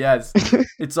like, Yeah. yes,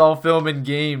 it's all film and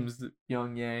games,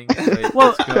 Young Yang. Like,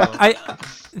 well,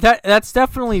 let's go. that's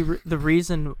definitely the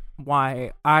reason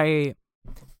why I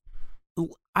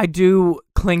do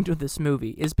cling to this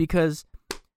movie is because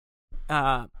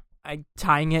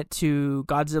tying it to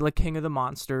Godzilla King of the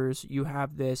Monsters, you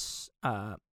have this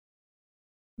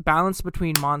balance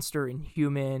between monster and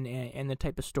human and the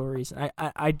type of stories.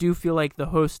 I do feel like the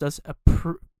host does a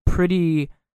pretty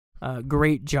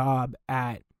great job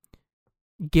at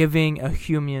giving a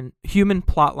human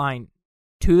plot line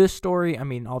to this story. I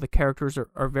mean, all the characters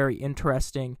are very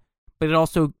interesting, but it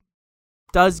also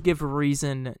does give a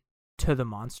reason to the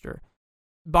monster.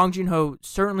 Bong Joon-ho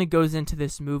certainly goes into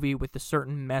this movie with a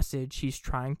certain message he's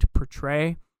trying to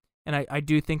portray, and I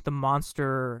do think the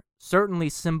monster certainly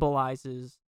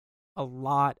symbolizes a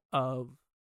lot of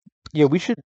We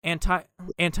should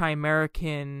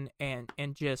anti-American and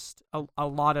just a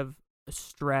lot of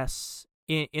stress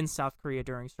in South Korea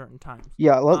during certain times.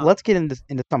 let's get into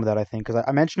some of that. I think because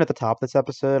I mentioned at the top of this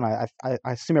episode, and I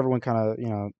assume everyone kind of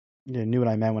knew what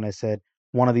I meant when I said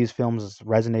one of these films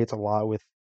resonates a lot with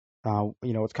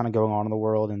what's kind of going on in the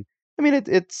world. And I mean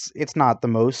it's not the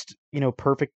most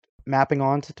perfect mapping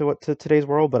on to today's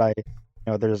world, but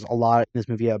there's a lot in this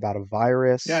movie about a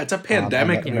virus. Yeah, it's a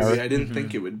pandemic movie. America. I didn't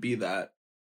think it would be that.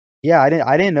 Yeah, I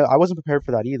didn't know. I wasn't prepared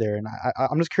for that either, and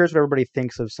I'm just curious what everybody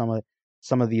thinks of some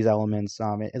of these elements,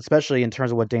 especially in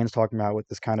terms of what Dane's talking about with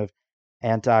this kind of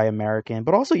anti-American,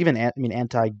 but also even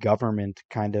anti-government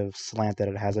kind of slant that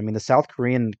it has. I mean, the South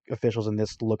Korean officials in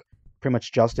this look pretty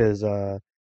much just as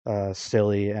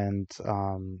silly and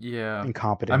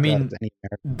incompetent. I mean, as any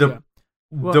American.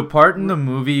 the part in the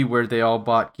movie where they all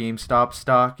bought GameStop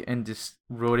stock and just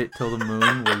rode it till the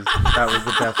moon was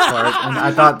the best part, and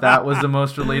I thought that was the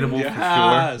most relatable for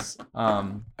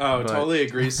sure. Totally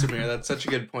agree, Samir. That's such a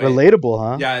good point. Relatable,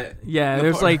 huh? Yeah.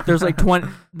 There's like 20.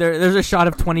 There's a shot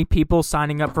of 20 people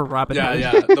signing up for Robinhood.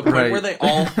 Yeah. The point where they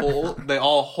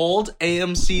all hold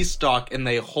AMC stock and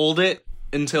they hold it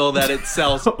until that it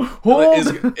sells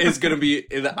is gonna be.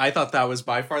 I thought that was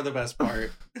by far the best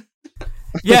part.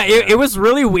 Yeah, it was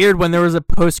really weird when there was a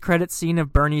post-credit scene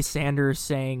of Bernie Sanders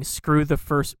saying screw the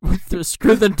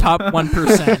top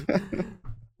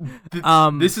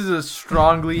 1%. This is a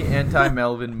strongly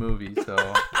anti-Melvin movie, so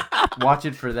watch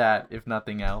it for that, if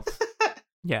nothing else.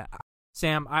 Yeah.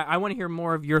 Sam, I want to hear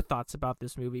more of your thoughts about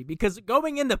this movie, because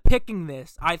going into picking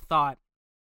this, I thought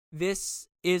this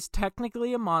is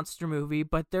technically a monster movie,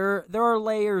 but there are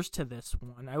layers to this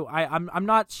one. I'm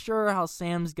not sure how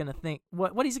Sam's gonna think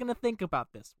what he's gonna think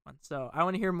about this one. So I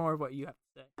want to hear more of what you have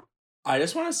to say. I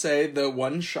just want to say the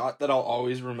one shot that I'll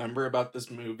always remember about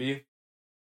this movie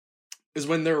is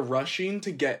when they're rushing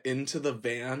to get into the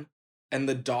van and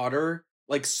the daughter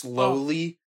like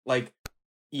slowly like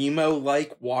emo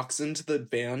like walks into the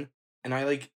van, and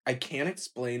I can't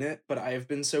explain it, but I have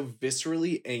been so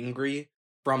viscerally angry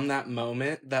from that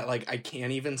moment that like I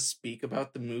can't even speak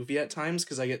about the movie at times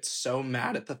because I get so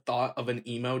mad at the thought of an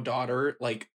emo daughter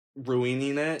like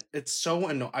ruining it. It's so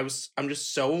annoying. I'm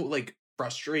just so like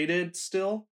frustrated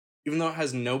still, even though it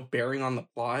has no bearing on the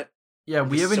plot. Yeah,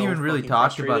 we haven't even really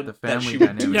talked about the family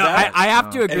dynamic. No, I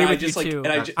have to agree with you too.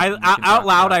 Out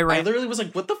loud, I literally was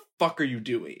like, "What the fuck are you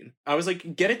doing?" I was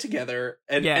like, "Get it together!"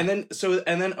 And then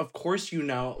of course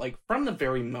like from the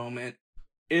very moment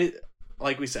it.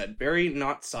 Like we said, very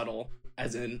not subtle,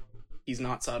 as in he's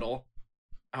not subtle.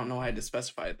 I don't know why I had to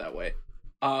specify it that way.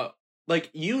 Like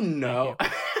you know,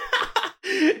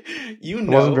 It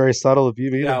wasn't very subtle of you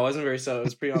either. Yeah, it wasn't very subtle. It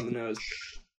was pretty on the nose.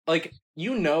 Like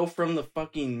you know, from the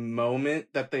fucking moment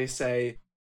that they say,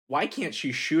 "Why can't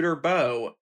she shoot her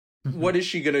bow?" What is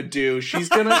she gonna do? She's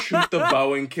gonna shoot the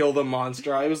bow and kill the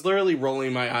monster. I was literally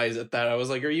rolling my eyes at that. I was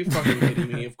like, "Are you fucking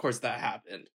kidding me?" Of course that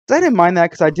happened. I didn't mind that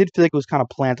because I did feel like it was kind of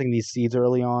planting these seeds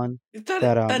early on.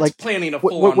 That's like planting a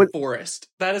full-on forest.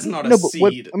 That is not a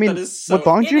seed. That is so... what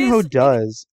Bong Joon-ho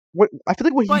does, I feel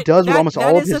like what he does with almost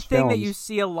all of his films. That is a thing that you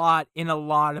see a lot in a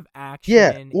lot of action. Yeah,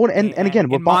 and again,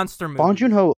 with monster movies. Bong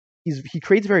Joon-ho, he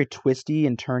creates very twisty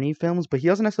and turny films, but he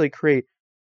doesn't necessarily create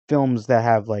films that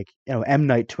have like M.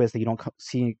 Night twist that you don't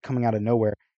see coming out of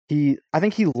nowhere. I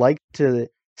think he liked to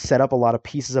set up a lot of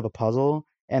pieces of a puzzle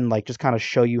and like just kind of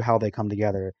show you how they come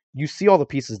together. You see all the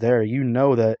pieces there. You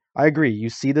know that I agree. You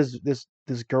see this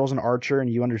girl's an archer, and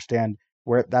you understand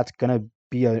where that's gonna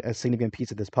be a significant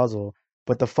piece of this puzzle.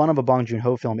 But the fun of a Bong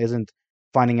Joon-ho film isn't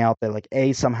finding out that like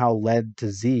A somehow led to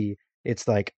Z. It's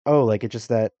like, oh, like it's just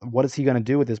that what is he gonna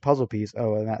do with this puzzle piece?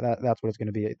 Oh, and that's what it's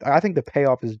gonna be. I think the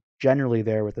payoff is generally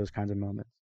there with those kinds of moments.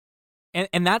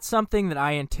 And that's something that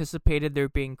I anticipated there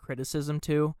being criticism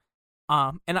to.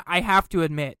 And I have to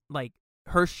admit, like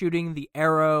her shooting the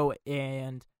arrow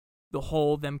and the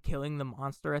whole them killing the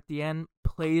monster at the end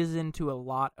plays into a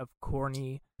lot of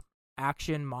corny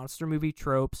action monster movie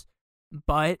tropes,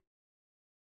 but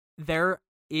there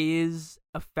is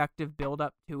effective build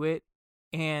up to it.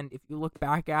 And if you look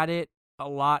back at it, a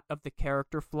lot of the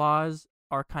character flaws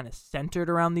are kind of centered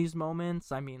around these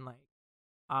moments. I mean, like,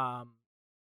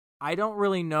 I don't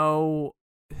really know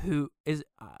who is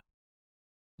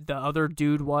the other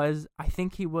dude was. I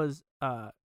think he was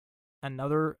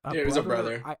another. It was a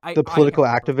brother. The political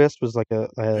activist was like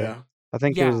yeah. I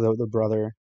think he was the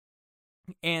brother.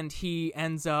 And he's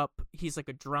like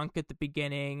a drunk at the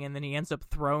beginning, and then he ends up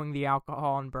throwing the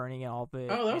alcohol and burning all of it.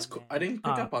 Oh, that was cool. I didn't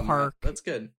pick up on Park, that. That's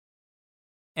good.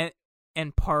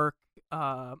 And Park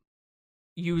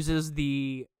uses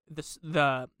the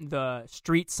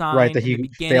street sign right that he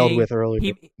failed with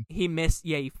earlier.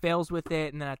 He fails with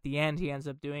it, and then at the end he ends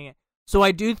up doing it. So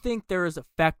I do think there is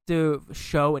effective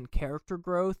show and character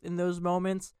growth in those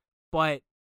moments, but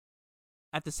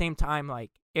at the same time, like,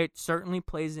 it certainly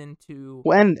plays into...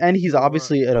 Well, and he's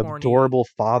obviously an adorable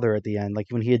father at the end, like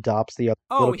when he adopts the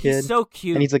little kid. Oh, he's so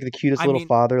cute. And he's like the cutest little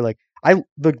father. Like,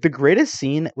 the greatest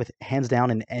scene, with hands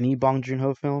down, in any Bong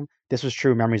Joon-ho film, this was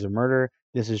true in Memories of Murder,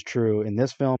 this is true in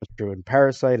this film, it's true in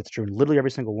Parasite, it's true in literally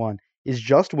every single one, is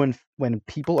just when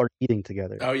people are eating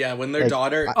together. Oh yeah, when their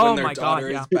daughter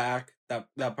is back,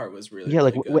 that part was really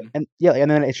like good.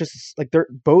 and then it's just like they're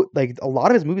both like a lot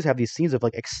of his movies have these scenes of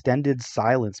like extended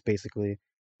silence basically,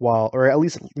 or at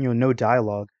least no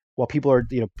dialogue, while people are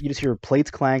you just hear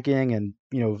plates clanking and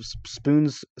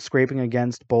spoons scraping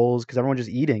against bowls because everyone's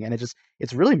just eating, and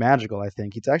it's really magical. I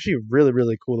think it's actually really,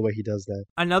 really cool the way he does that.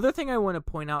 Another thing I want to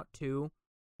point out too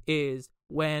is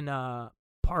when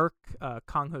Park,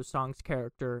 Kang Ho Song's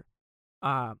character,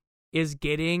 is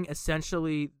getting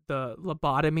essentially the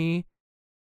lobotomy,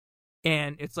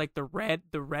 and it's like the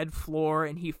red floor,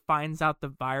 and he finds out the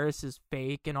virus is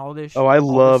fake and all this. Oh, I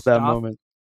love that moment.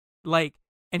 Like,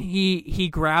 and he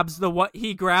grabs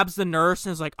the nurse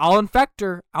and is like, "I'll infect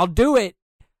her. I'll do it."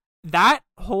 That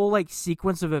whole like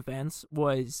sequence of events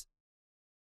was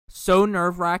so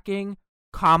nerve-wracking,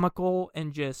 comical,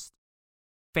 and just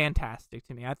fantastic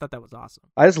to me. I thought that was awesome.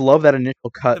 I just love that initial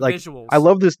cut. The like visuals. I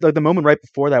love this the moment right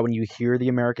before that when you hear the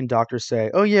American doctor say,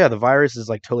 "Oh yeah, the virus is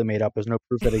like totally made up. There's no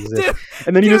proof that it exists." Dude,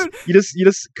 and then you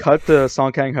just cut to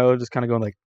Song Kang-ho just kind of going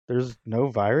like, "There's no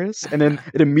virus," and then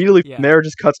it immediately from there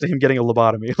just cuts to him getting a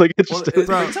lobotomy. Like it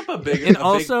brings up a big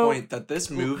point that this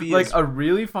movie like a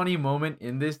really funny moment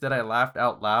in this that I laughed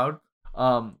out loud.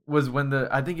 Was when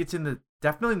I think it's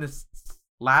definitely in the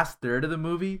last third of the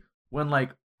movie when like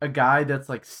a guy that's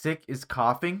like sick is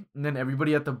coughing, and then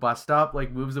everybody at the bus stop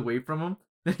like moves away from him.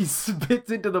 Then he spits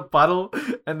into the puddle,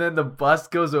 and then the bus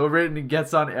goes over it, and it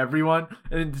gets on everyone,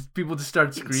 and then people just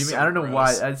start screaming. So I don't know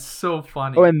gross. why. It's so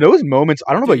funny. Oh, and those moments,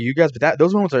 I don't know about you guys, but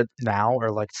those moments are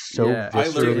like so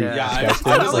viscerally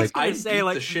disgusting. I was like, I'd say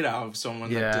the shit out of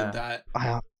someone that did that.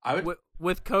 I would.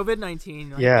 With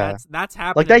COVID-19, that's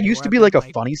happening. Like that used to be like a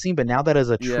funny scene, but now that is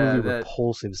a truly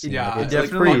repulsive scene. Yeah, like, it's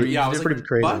pretty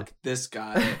crazy. Fuck this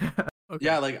guy. Okay.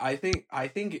 Yeah, like I think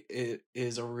it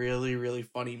is a really, really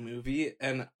funny movie,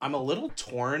 and I'm a little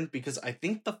torn because I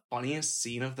think the funniest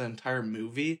scene of the entire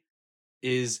movie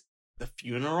is the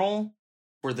funeral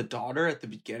for the daughter at the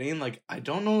beginning. Like, I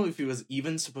don't know if it was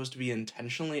even supposed to be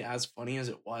intentionally as funny as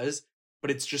it was, but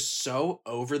it's just so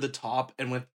over the top,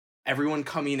 and with everyone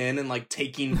coming in and like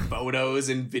taking photos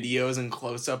and videos and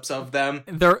close-ups of them.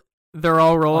 They're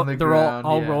all rolling. the They're ground,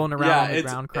 all yeah. rolling around on the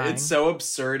ground crying. It's so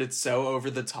absurd. It's so over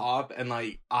the top, and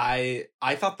like I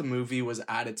thought the movie was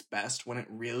at its best when it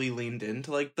really leaned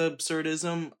into like the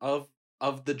absurdism of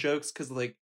the jokes, because like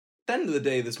at the end of the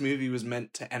day, this movie was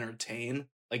meant to entertain.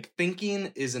 Like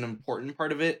thinking is an important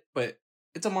part of it, but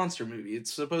it's a monster movie.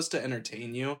 It's supposed to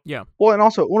entertain you. Yeah. Well, and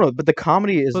also, well, no, but the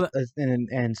comedy is, Well,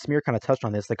 and Smear kind of touched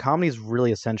on this. The comedy is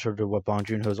really essential to what Bong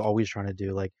Joon-ho is always trying to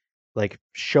do. Like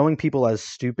showing people as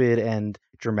stupid and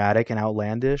dramatic and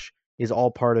outlandish is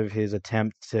all part of his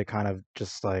attempt to kind of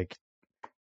just like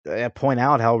point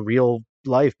out how real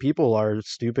life people are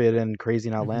stupid and crazy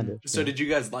and outlandish. So did you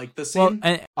guys like the Well, scene?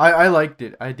 and I liked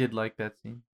it. I did like that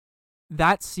scene.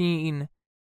 that scene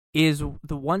is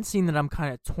the one scene that I'm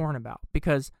kind of torn about,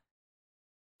 because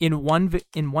in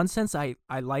one sense I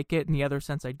like it, in the other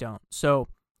sense I don't. So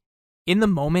in the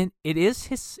moment, it's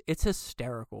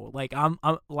hysterical. Like I'm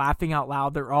laughing out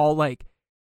loud. They're all like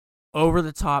over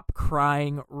the top,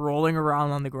 crying, rolling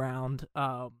around on the ground.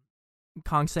 Ho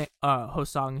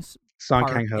Song's Song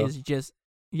part Kang-ho. is just,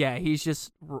 yeah, he's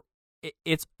just,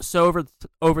 it's so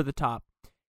over the top.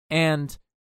 And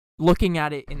looking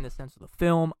at it in the sense of the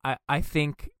film, I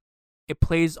think it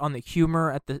plays on the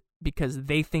humor because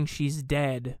they think she's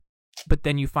dead, but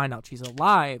then you find out she's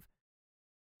alive.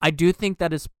 I do think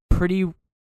that is pretty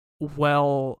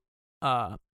well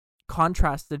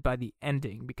contrasted by the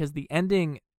ending, because the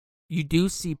ending, you do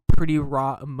see pretty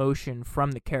raw emotion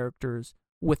from the characters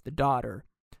with the daughter.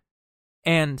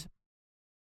 And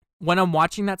when I'm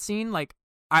watching that scene, like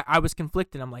I was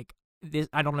conflicted. I'm like,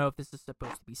 I don't know if this is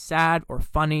supposed to be sad or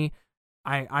funny.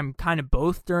 I'm kind of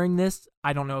both during this.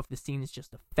 I don't know if the scene is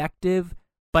just effective,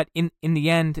 but in the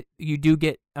end, you do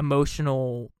get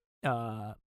emotional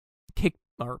kick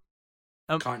or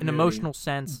an emotional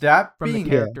sense That from the being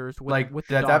characters like, with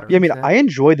the that daughter. Yeah, I mean, That- I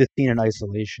enjoyed the scene in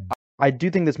isolation. I do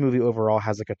think this movie overall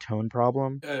has like a tone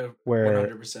problem where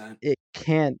 100%. it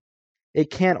can't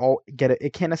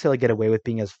necessarily get away with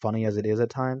being as funny as it is at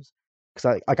times.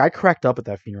 Because I cracked up at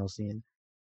that funeral scene,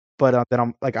 but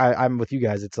then I'm with you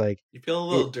guys. It's like, You feel a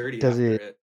little dirty does after it-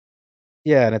 it.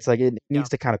 yeah, and it's like it Yeah. needs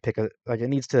to kind of it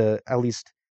needs to at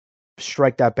least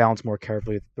strike that balance more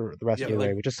carefully the rest Yeah, of the way,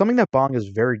 like- which is something that Bong is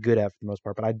very good at for the most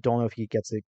part. But I don't know if he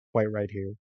gets it quite right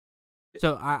here.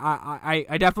 So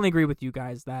I definitely agree with you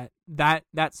guys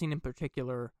that scene in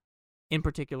particular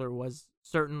was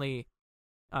certainly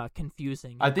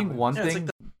confusing. I think one Yeah, it's thing,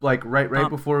 like right Um,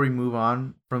 before we move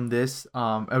on from this,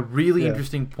 a really Yeah.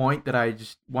 interesting point that I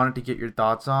just wanted to get your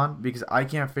thoughts on, because I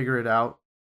can't figure it out.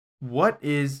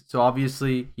 So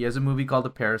obviously he has a movie called The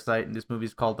Parasite, and this movie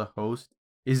is called The Host.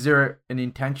 Is there an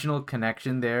intentional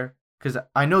connection there? Because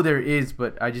I know there is,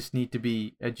 but I just need to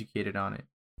be educated on it.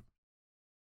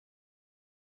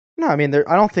 No, I mean,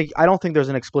 I don't think there's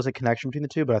an explicit connection between the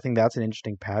two, but I think that's an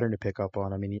interesting pattern to pick up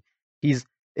on. I mean, he's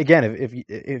again,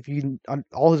 if you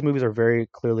all his movies are very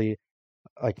clearly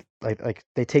like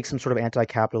they take some sort of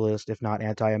anti-capitalist, if not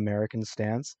anti-American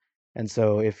stance. And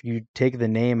so if you take the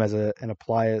name and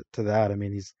apply it to that, I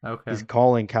mean, he's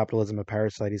calling capitalism a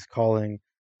parasite. He's calling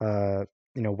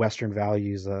Western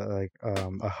values a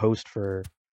host for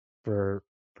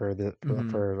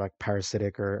like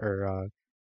parasitic or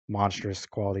monstrous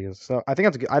qualities. So I think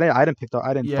that's good. I didn't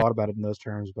thought about it in those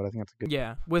terms, but I think that's a good.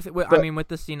 Yeah, with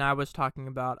the scene I was talking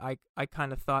about, I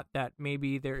kind of thought that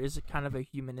maybe there is a kind of a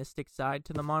humanistic side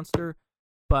to the monster,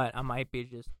 but I might be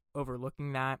just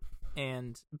overlooking that.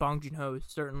 And Bong Joon-ho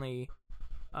certainly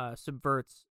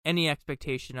subverts any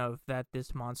expectation of that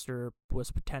this monster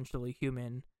was potentially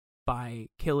human by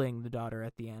killing the daughter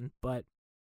at the end. But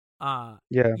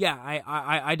yeah,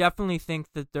 I definitely think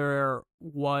that there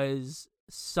was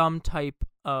some type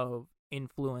of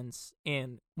influence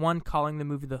in calling the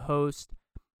movie The Host,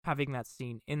 having that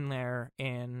scene in there,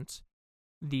 and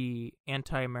the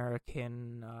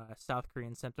anti-American South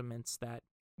Korean sentiments that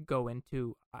go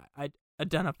into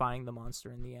identifying the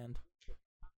monster in the end.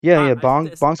 Yeah.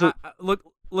 Bong's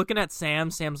looking at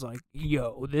Sam's like,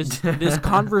 yo, this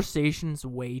conversation's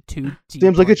way too deep.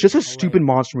 Sam's like, it's just a away. stupid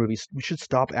monster movie. We should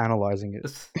stop analyzing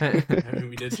it. I mean,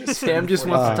 we did just Sam just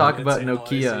spend wants to 45 talk minutes about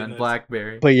Nokia analyzing and it.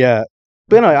 BlackBerry. But yeah,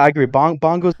 no, I agree. Bong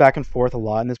goes back and forth a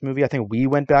lot in this movie. I think we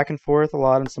went back and forth a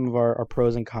lot in some of our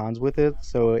pros and cons with it.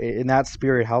 So in that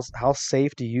spirit, how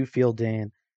safe do you feel,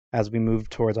 Dane, as we move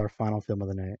towards our final film of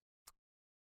the night?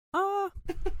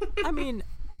 I mean,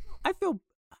 I feel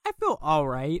all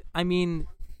right. I mean,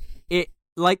 it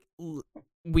like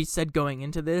we said going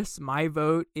into this, my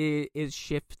vote is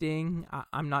shifting.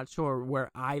 I'm not sure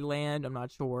where I land. I'm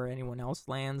not sure where anyone else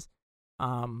lands.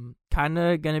 Kind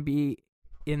of gonna be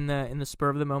in the spur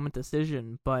of the moment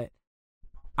decision, but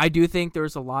I do think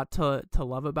there's a lot to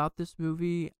love about this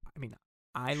movie. I mean,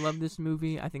 I love this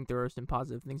movie. I think there are some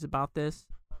positive things about this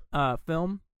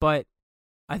film, but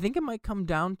I think it might come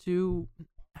down to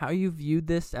how you viewed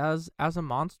this as a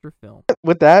monster film.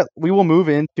 With that, we will move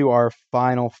into our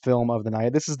final film of the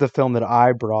night. This is the film that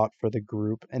I brought for the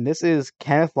group, and this is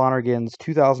Kenneth Lonergan's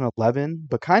 2011,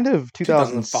 but kind of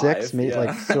 2006, 2005, maybe yeah.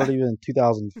 like sort of even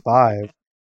 2005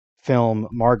 film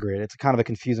Margaret. It's kind of a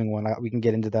confusing one. We can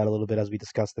get into that a little bit as we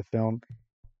discuss the film.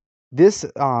 This,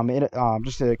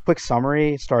 just a quick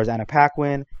summary, stars Anna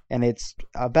Paquin, and it's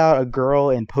about a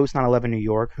girl in post 9/11 New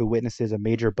York who witnesses a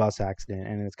major bus accident,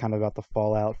 and it's kind of about the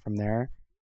fallout from there.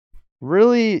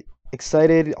 Really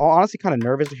excited, honestly, kind of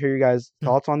nervous to hear you guys'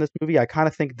 thoughts on this movie. I kind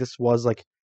of think this was like,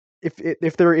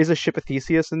 if there is a Ship of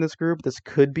Theseus in this group, this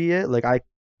could be it. Like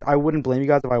I wouldn't blame you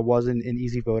guys if I wasn't an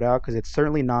easy vote out, because it's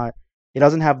certainly not. It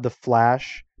doesn't have the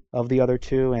flash of the other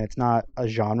two, and it's not a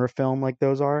genre film like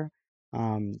those are.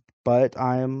 But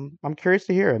I'm curious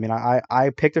to hear. I mean, I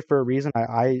picked it for a reason.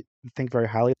 I think very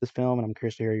highly of this film, and I'm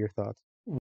curious to hear your thoughts.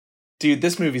 Dude,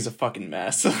 this movie's a fucking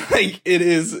mess. Like, it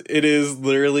is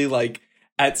literally like,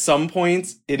 at some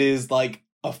points, it is like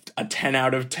a 10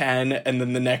 out of 10, and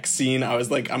then the next scene, I was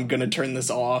like, I'm gonna turn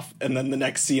this off, and then the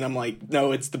next scene, I'm like,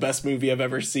 no, it's the best movie I've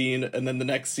ever seen, and then the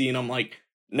next scene, I'm like,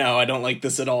 no, I don't like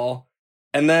this at all.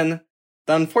 And then,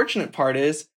 the unfortunate part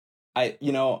is, I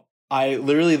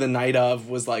literally the night of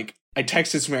was like, I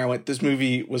texted Samir, I went, this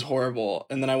movie was horrible.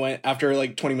 And then I went, after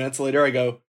like 20 minutes later, I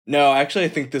go, no, actually, I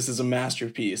think this is a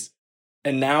masterpiece.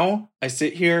 And now I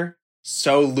sit here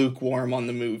so lukewarm on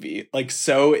the movie, like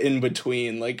so in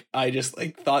between. Like, I just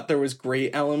like thought there was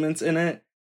great elements in it.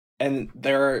 And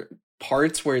there are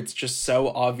parts where it's just so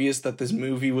obvious that this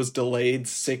movie was delayed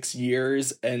 6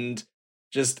 years and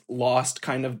just lost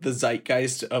kind of the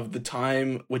zeitgeist of the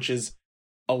time, which is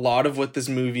a lot of what this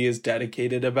movie is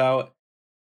dedicated about.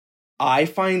 I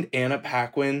find Anna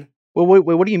Paquin. Well, wait,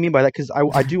 what do you mean by that? Because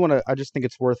I do want to. I just think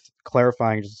it's worth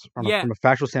clarifying, just from a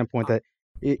factual standpoint, that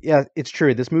it's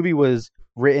true. This movie was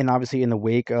written obviously in the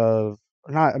wake of,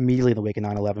 not immediately in the wake of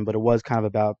 9/11, but it was kind of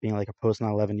about being like a post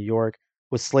 9/11 New York.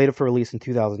 Was slated for release in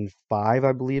 2005,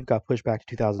 I believe. Got pushed back to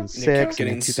 2006 and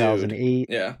then 2008.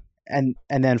 Yeah. And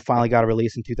then finally got a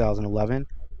release in 2011.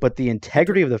 But the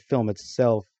integrity of the film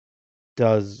itself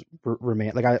does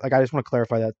remain. Like I just want to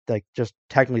clarify that, like, just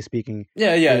technically speaking,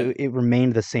 it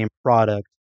remained the same product.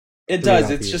 It does.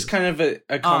 It's just kind of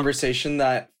a conversation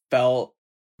that felt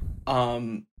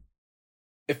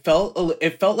it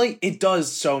felt like it does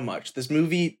so much. This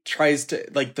movie tries to,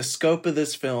 like, the scope of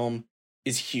this film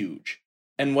is huge,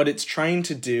 and what it's trying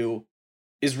to do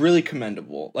is really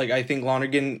commendable. Like, I think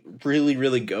Lonergan really,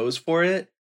 really goes for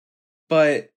it,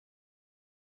 but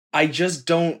I just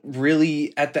don't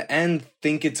really, at the end,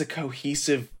 think it's a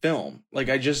cohesive film. Like,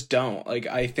 I just don't. Like,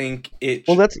 I think it...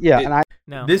 Well, that's... Yeah,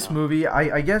 movie,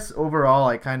 I guess overall,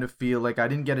 I kind of feel like I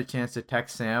didn't get a chance to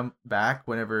text Sam back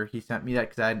whenever he sent me that,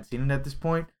 because I hadn't seen it at this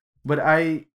point. But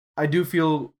I do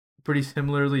feel pretty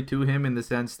similarly to him in the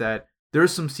sense that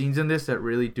there's some scenes in this that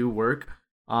really do work.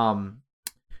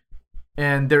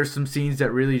 And there's some scenes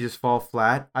that really just fall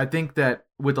flat. I think that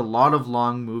with a lot of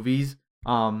long movies,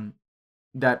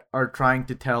 that are trying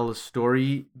to tell a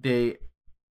story, they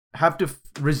have to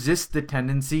resist the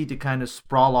tendency to kind of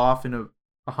sprawl off in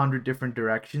 100 different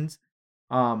directions,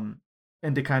 and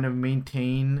to kind of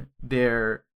maintain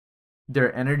their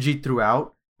energy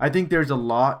throughout. I think there's a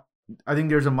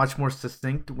much more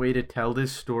succinct way to tell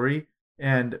this story,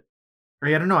 and I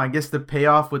don't know, I guess the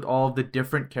payoff with all of the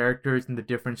different characters and the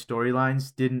different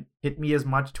storylines didn't hit me as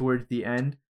much towards the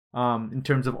end. In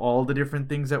terms of all the different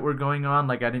things that were going on,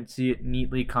 like, I didn't see it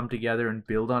neatly come together and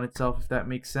build on itself, if that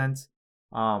makes sense.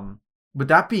 But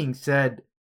that being said,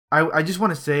 I just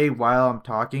want to say, while I'm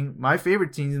talking, my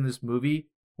favorite scenes in this movie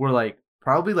were like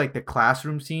probably like the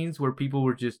classroom scenes where people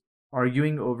were just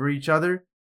arguing over each other.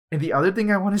 And the other thing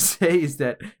I want to say is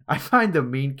that I find the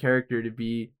main character to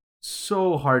be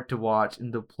so hard to watch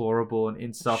and deplorable and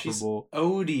insufferable. She's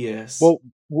odious. Well,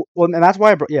 and that's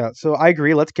why so I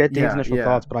agree. Let's get Dave's initial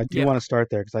thoughts, but I do want to start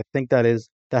there because I think that has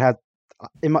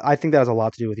a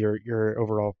lot to do with your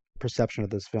overall perception of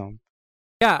this film.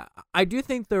 Yeah, I do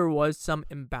think there was some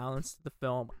imbalance to the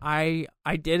film. I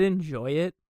did enjoy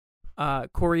it.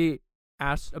 Corey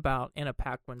asked about Anna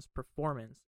Paquin's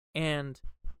performance, and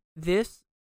this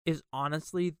is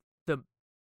honestly the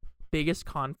biggest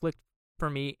conflict for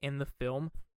me in the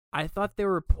film. I thought there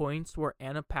were points where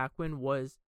Anna Paquin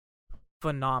was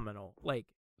phenomenal, like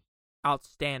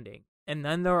outstanding, and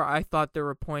then I thought there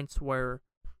were points where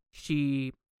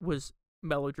she was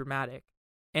melodramatic,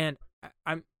 and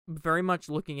I'm very much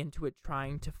looking into it,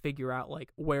 trying to figure out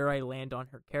like where I land on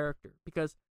her character,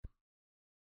 because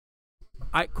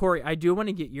Corey, I do want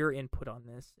to get your input on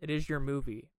this. It is your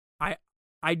movie.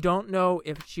 I don't know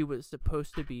if she was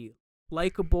supposed to be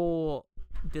likable,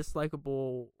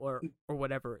 dislikable, or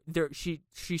whatever. She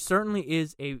certainly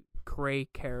is a gray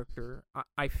character,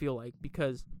 I feel like,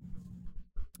 because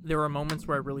there were moments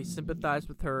where I really sympathized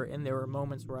with her, and there were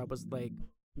moments where I was like,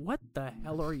 what the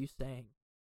hell are you saying?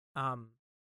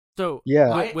 So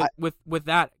Yeah, with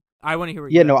that, I want to hear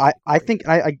what yeah, you no, have to I say, think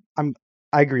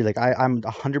I agree. Like I'm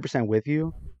 100% with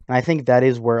you, and I think that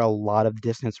is where a lot of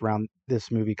dissonance around this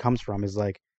movie comes from. Is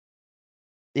like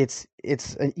it's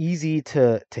an easy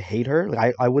to hate her.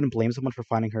 Like I wouldn't blame someone for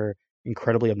finding her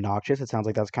incredibly obnoxious. It sounds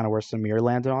like that's kind of where Samir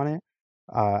landed on it.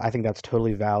 I think that's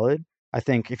totally valid. I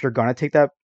think if you're gonna take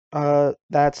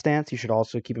that stance, you should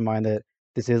also keep in mind that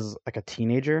this is like a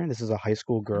teenager. This is a high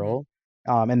school Mhm. girl,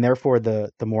 and therefore the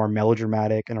more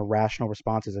melodramatic and irrational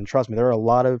responses. And trust me, there are a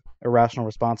lot of irrational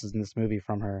responses in this movie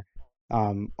from her.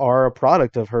 Are a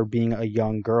product of her being a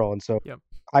young girl, and so Yep.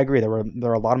 I agree. There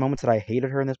are a lot of moments that I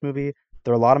hated her in this movie.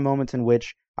 There are a lot of moments in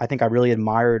which I think I really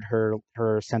admired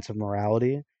her sense of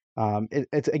morality.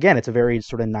 It's a very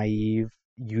sort of naive,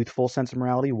 youthful sense of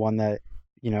morality, one that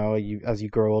as you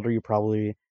grow older, you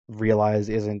probably realize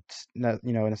isn't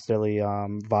necessarily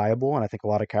viable. And I think a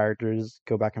lot of characters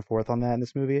go back and forth on that in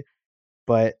this movie.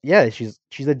 But yeah, she's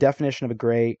a definition of a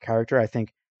great character. I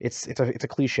think it's a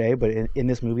cliche, but in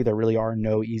this movie there really are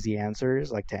no easy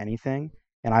answers like to anything,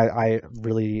 and I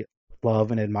really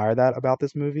love and admire that about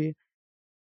this movie.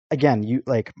 Again,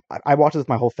 I watched this with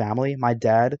my whole family. My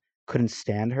dad couldn't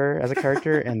stand her as a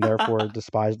character and therefore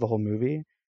despised the whole movie,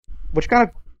 which kind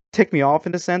of ticked me off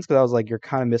in a sense because I was like, you're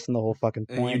kind of missing the whole fucking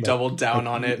And you point. doubled down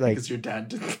on it like, because your dad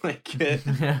didn't like it.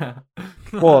 Yeah.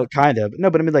 well, kind of. No,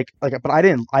 but I mean, but I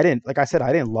didn't, like I said,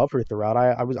 I didn't love her throughout.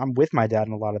 I'm with my dad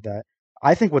in a lot of that.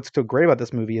 I think what's so great about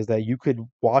this movie is that you could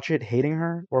watch it hating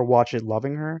her, or watch it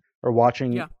loving her, or watch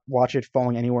it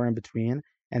falling anywhere in between,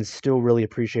 and still really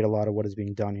appreciate a lot of what is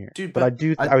being done here. Dude, but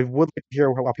I would like to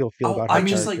hear how people feel about her I'm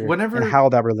just character like, whenever and how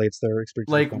that relates to their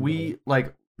experience.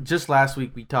 like just last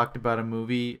week we talked about a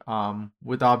movie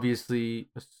with obviously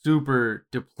a super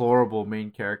deplorable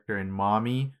main character in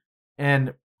Mommy,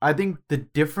 and I think the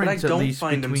difference, but I at don't least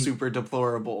find between... him super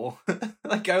deplorable.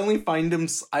 Like I only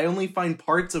find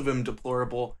parts of him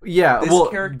deplorable. Yeah, This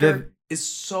character is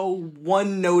so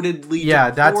one-notedly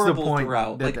that's the deplorable point.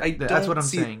 throughout. That's what I'm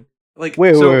saying. Like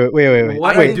wait, so wait.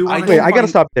 what Wait, I do wanna wait, I gotta find-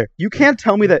 stop there. You can't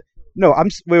tell me that. No,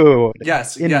 wait.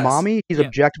 Yes, In yes. Mommy, he's Yeah.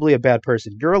 objectively a bad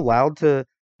person. You're allowed to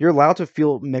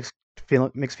feel mixed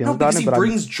feelings No, about because him, he but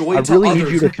brings joy I to really others.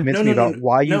 need you to convince me about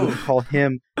why you no. would call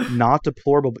him not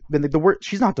deplorable. But the word,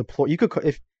 she's not deplorable. You could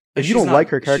if you She's don't not- like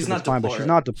her character, she's that's not fine. But she's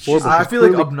deplorable. not deplorable. I She's feel like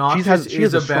clearly- obnoxious she has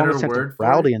is a a strong better sense word of for it.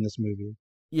 morality in this movie.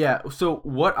 Yeah, so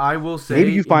what I will say,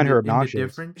 Maybe you find her in the obnoxious.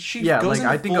 difference, She yeah, goes like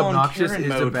I into think full-on obnoxious Karen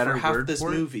is a mode better for half word this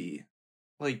for it. movie.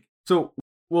 Like, So,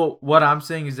 well, what I'm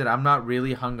saying is that I'm not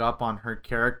really hung up on her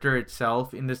character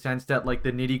itself in the sense that, like,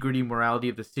 the nitty-gritty morality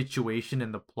of the situation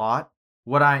and the plot.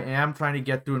 What I am trying to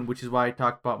get through, and which is why I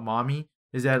talked about Mommy,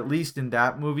 is that at least in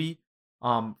that movie,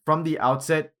 from the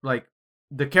outset, like,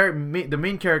 the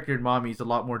main character in Mommy is a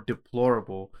lot more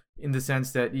deplorable in the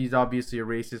sense that he's obviously a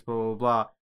racist, blah, blah, blah.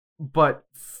 But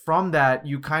from that,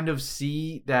 you kind of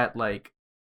see that, like,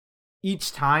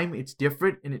 each time it's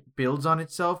different and it builds on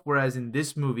itself. Whereas in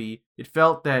this movie, it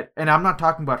felt that, and I'm not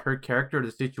talking about her character or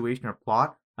the situation or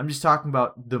plot, I'm just talking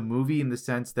about the movie in the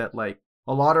sense that, like,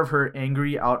 a lot of her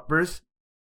angry outbursts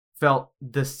felt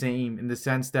the same in the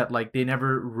sense that, like, they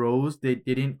never rose, they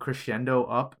didn't crescendo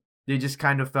up. They just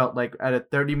kind of felt like at a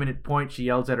 30-minute point, she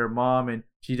yells at her mom and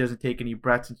she doesn't take any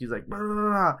breaths and she's like,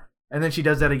 "Brrr." And then she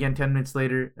does that again 10 minutes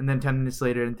later, and then 10 minutes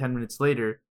later, and 10 minutes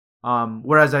later.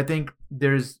 Whereas I think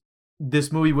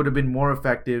this movie would have been more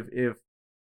effective if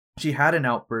she had an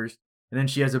outburst, and then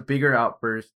she has a bigger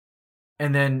outburst,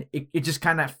 and then it just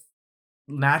kind of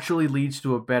naturally leads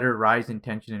to a better rise in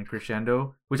tension and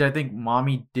crescendo, which I think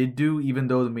Mommy did do, even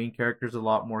though the main character is a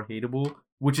lot more hateable,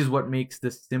 which is what makes the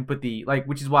sympathy, like,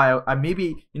 which is why I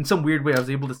maybe in some weird way I was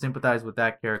able to sympathize with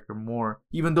that character more,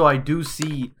 even though I do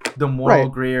see the moral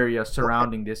gray area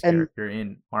surrounding this character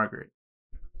in Margaret.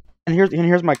 And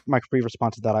here's my brief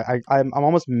response to that. I'm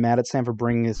almost mad at Sam for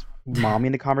bringing his Mommy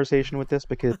into conversation with this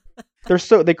because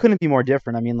they couldn't be more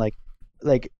different. I mean, like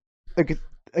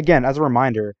again, as a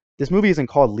reminder, this movie isn't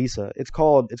called Lisa. It's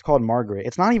called Margaret.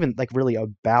 It's not even like really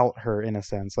about her in a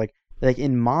sense. Like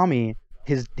in Mommy,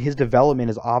 his development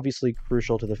is obviously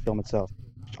crucial to the film itself.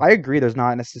 I agree. There's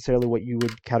not necessarily what you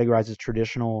would categorize as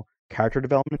traditional character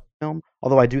development in the film.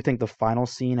 Although I do think the final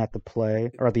scene at the play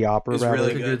or at the opera It's rather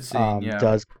really It's a good. good scene. Yeah,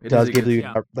 does It is a give good you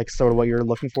scene. like sort of what you're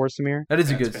looking for, Samir. That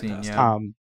is a Yeah, it's good scene. fantastic. Yeah.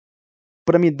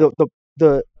 But I mean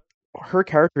the her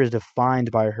character is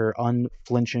defined by her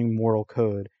unflinching moral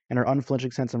code and her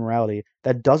unflinching sense of morality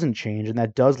that doesn't change, and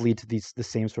that does lead to the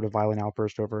same sort of violent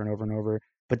outburst over and over and over.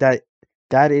 But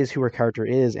that is who her character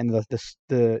is, and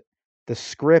the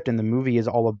script and the movie is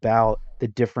all about the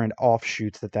different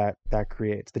offshoots that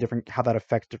creates, the different how that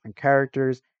affects different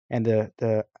characters, and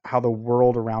the how the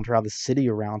world around her, how the city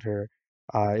around her,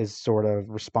 is sort of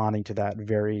responding to that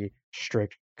very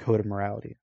strict code of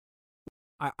morality.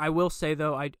 I will say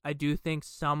though, I do think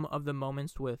some of the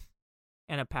moments with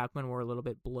Anna Paquin were a little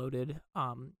bit bloated.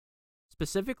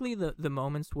 Specifically the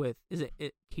moments with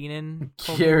Kieran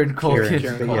Kieran Culkin.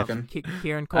 Kieran Yeah. Culkin.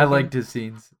 Kieran Culkin. I liked his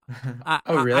scenes.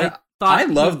 Oh, really? I thought I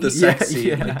love the sex scene.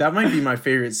 yeah. Like, that might be my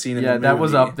favorite scene in the Yeah, movie. that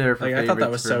was up there for Like, I thought that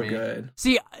was favorites so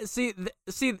for me.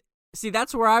 good. See,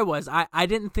 that's where I was. I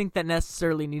didn't think that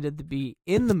necessarily needed to be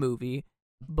in the movie,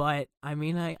 but I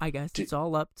mean, I guess it's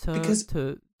all up to because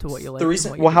to what you like. the and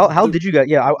reason- what you Well, don't. how did you guys?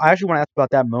 Yeah, I actually want to ask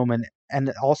about that moment,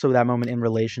 and also that moment in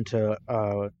relation to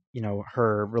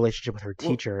her relationship with her Well-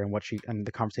 teacher and what she and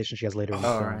the conversation she has later in the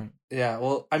Oh, All film. right. Yeah,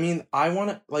 well, I mean, I want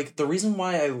to, like, the reason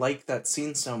why I like that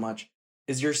scene so much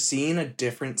is you're seeing a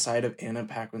different side of Anna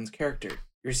Paquin's character.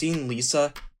 You're seeing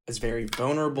Lisa as very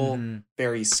vulnerable, Mhm.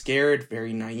 very scared,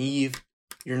 very naive.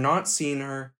 You're not seeing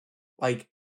her, like,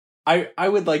 I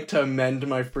would like to amend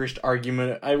my first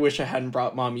argument. I wish I hadn't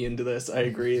brought Mommy into this. I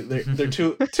agree. They're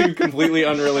two completely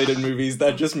unrelated movies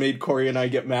that just made Corey and I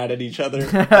get mad at each other.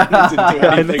 It didn't do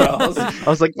anything else. I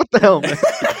was like, what the hell, man?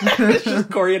 It's just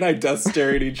Corey and I death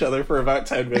stare at each other for about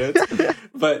 10 minutes.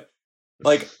 But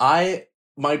like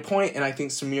my point, and I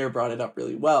think Samir brought it up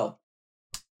really well,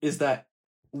 is that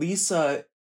Lisa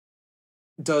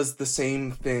does the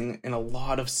same thing in a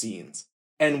lot of scenes.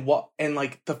 And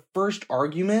like the first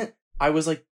argument, I was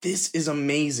like, this is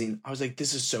amazing. I was like,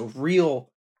 this is so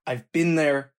real. I've been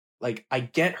there. Like, I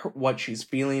get what she's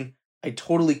feeling. I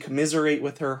totally commiserate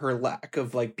with her lack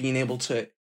of like being able to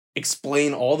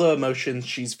explain all the emotions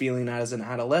she's feeling as an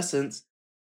adolescent.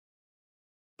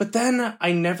 But then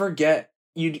I never get,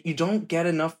 you don't get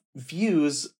enough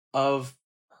views of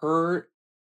her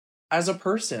as a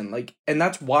person. Like, and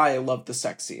that's why I love the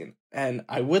sex scene. And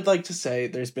I would like to say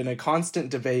there's been a constant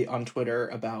debate on Twitter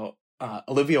about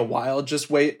Olivia Wilde just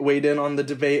weighed in on the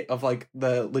debate of like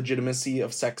the legitimacy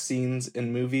of sex scenes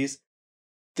in movies.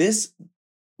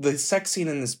 The sex scene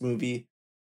in this movie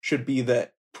should be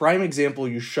the prime example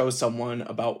you show someone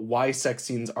about why sex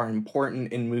scenes are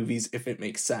important in movies if it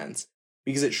makes sense.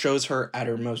 Because it shows her at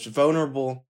her most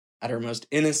vulnerable, at her most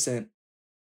innocent.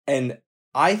 And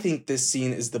I think this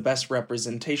scene is the best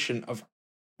representation of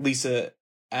Lisa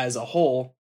as a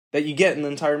whole that you get in the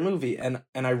entire movie. And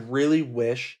I really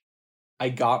wish I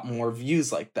got more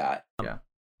views like that. Yeah.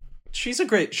 She is a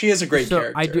great So,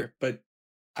 character, but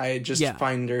I just Yeah.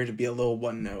 find her to be a little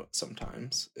one note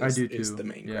sometimes. I do Is too, the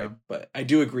main yeah. gripe. But I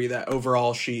do agree that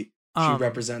overall she Um,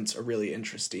 represents a really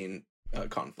interesting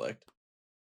conflict.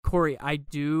 Corey,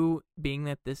 being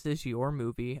that this is your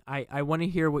movie, I want to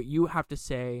hear what you have to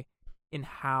say in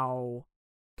how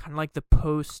kind of like the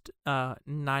post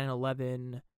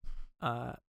 9/11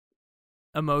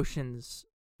 emotions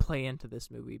play into this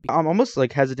movie. I'm almost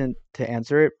like hesitant to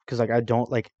answer it because like I don't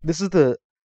like this is the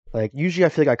like usually I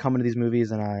feel like I come into these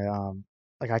movies and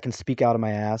I can speak out of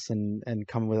my ass and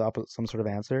come up with some sort of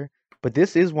answer. But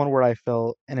this is one where I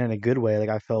felt, and in a good way, like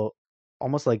I felt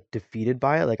almost like defeated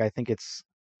by it. Like I think it's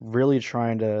really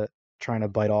trying to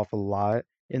bite off a lot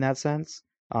in that sense.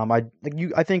 I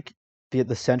think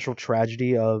the central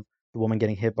tragedy of the woman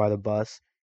getting hit by the bus,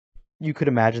 you could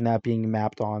imagine that being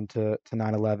mapped on to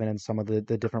 9/11 and some of the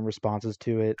different responses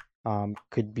to it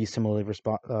could be similarly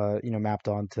mapped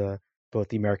on to both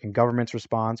the American government's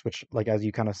response, which like as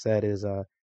you kind of said is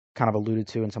kind of alluded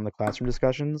to in some of the classroom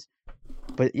discussions.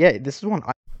 But yeah, this is one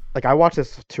I watched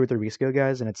this 2 or 3 weeks ago,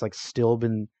 guys, and it's like still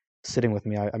been sitting with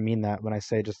me. I mean that when I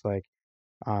say just like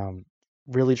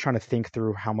really trying to think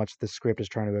through how much the script is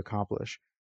trying to accomplish.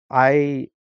 I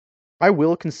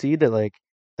will concede that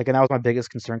and that was my biggest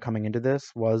concern coming into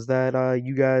this was that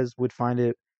you guys would find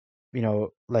it,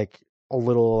 like a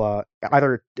little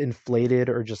either inflated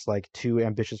or just like too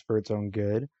ambitious for its own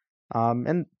good.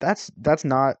 And that's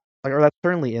not like, or that's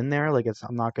certainly in there. Like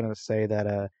I'm not gonna say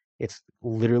that it's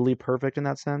literally perfect in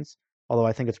that sense, although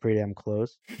I think it's pretty damn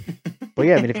close. But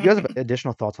yeah, I mean, if you guys have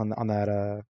additional thoughts on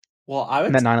that Well, I on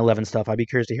would that 9/11 stuff, I'd be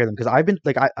curious to hear them because I've been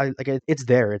like it's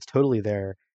there, it's totally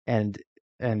there, and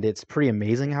it's pretty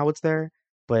amazing how it's there.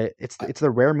 but it's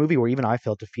the rare movie where even I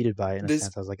felt defeated by it in a This-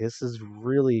 sense. I was like, this is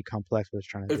really complex what it's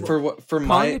trying to do. For Calling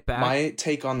my it back. my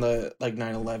take on the like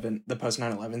 9/11, the post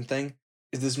 9/11 thing,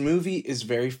 is this movie is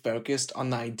very focused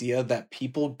on the idea that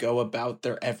people go about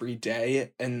their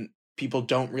everyday and people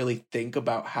don't really think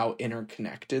about how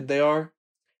interconnected they are.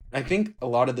 I think a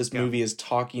lot of this movie is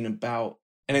talking about,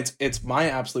 and it's my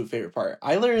absolute favorite part.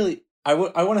 I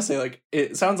want to say, like,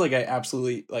 it sounds like I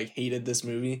absolutely like hated this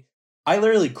movie. I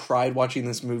literally cried watching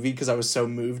this movie because I was so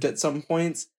moved at some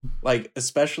points. Like,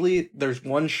 especially there's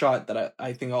one shot that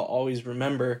I think I'll always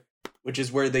remember, which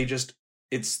is where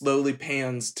it slowly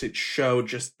pans to show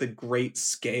just the great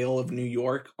scale of New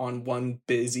York on one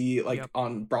busy, like,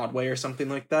 on Broadway or something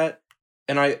like that.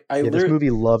 And I this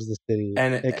movie loves the city,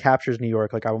 and it captures New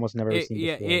York like I almost never seen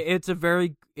before.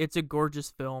 It's a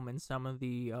gorgeous film, and some of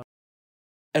the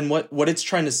and what it's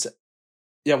trying to say,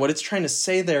 what it's trying to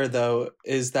say there though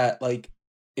is that, like,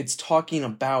 it's talking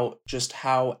about just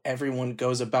how everyone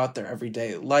goes about their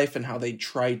everyday life and how they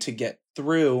try to get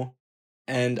through.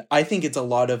 And I think it's a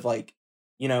lot of, like,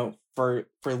 you know, for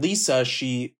Lisa,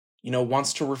 she, you know,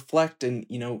 wants to reflect and,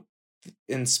 you know,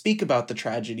 and speak about the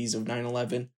tragedies of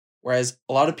 9/11, whereas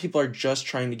a lot of people are just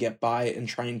trying to get by and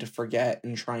trying to forget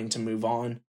and trying to move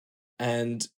on.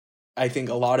 And I think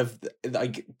a lot of,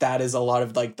 like, that is a lot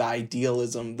of, like, the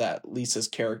idealism that Lisa's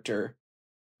character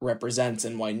represents,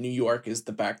 and why New York is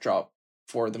the backdrop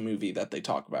for the movie that they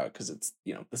talk about, because it's,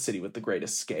 you know, the city with the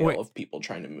greatest scale of people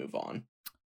trying to move on.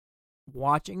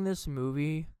 Watching this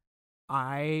movie,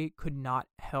 I could not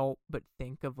help but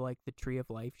think of, like, the Tree of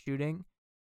Life shooting,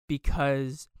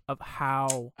 because of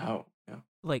how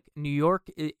like, New York,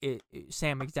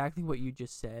 Sam, exactly what you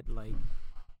just said, like,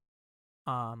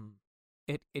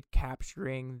 it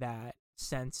capturing that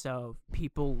sense of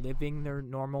people living their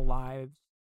normal lives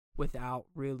without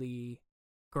really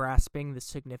grasping the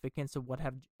significance of what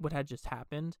had just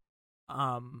happened.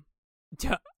 I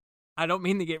don't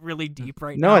mean to get really deep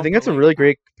right now. No, I think that's a really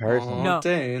great comparison.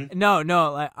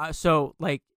 No, like, so,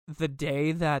 like, the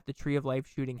day that the Tree of Life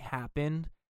shooting happened,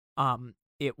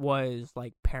 it was,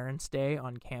 like, Parents' Day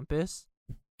on campus,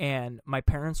 and my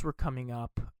parents were coming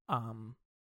up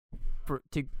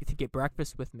to get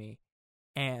breakfast with me,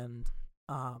 and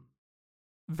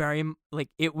very, like,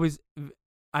 it was,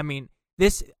 I mean,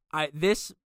 this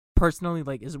personally,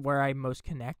 like, is where I most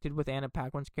connected with Anna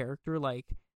Paquin's character. Like,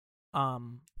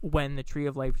 when the Tree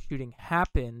of Life shooting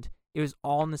happened, it was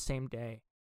all on the same day,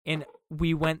 and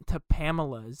we went to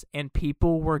Pamela's, and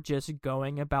people were just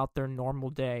going about their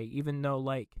normal day, even though,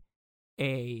 like,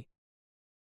 a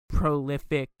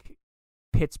prolific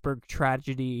Pittsburgh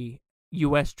tragedy,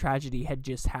 U.S. tragedy had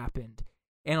just happened,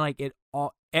 and, like, it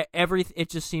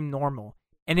just seemed normal,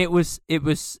 and it was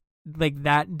like,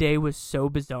 that day was so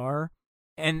bizarre,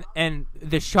 and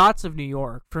the shots of New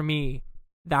York, for me,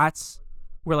 that's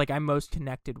where, like, I'm most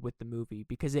connected with the movie,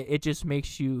 because it just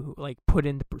makes you, like, put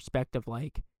into perspective,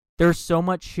 like, there's so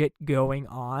much shit going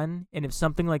on, and if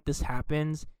something like this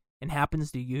happens and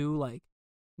happens to you, like,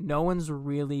 no one's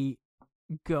really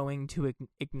going to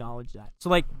acknowledge that. So,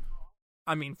 like,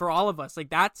 I mean, for all of us, like,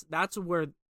 that's where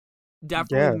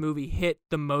definitely the movie hit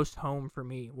the most home for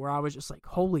me, where I was just like,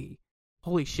 holy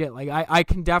shit. Like, I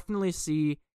can definitely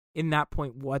see in that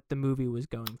point what the movie was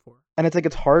going for. And it's like,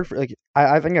 it's hard for, like,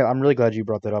 I think I'm really glad you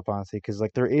brought that up, honestly, because,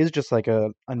 like, there is just, like,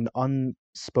 an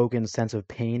unspoken sense of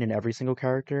pain in every single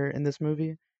character in this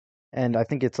movie. And I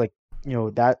think it's, like, you know,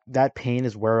 that pain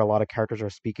is where a lot of characters are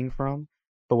speaking from.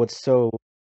 But what's so,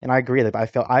 and I agree that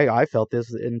I felt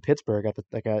this in Pittsburgh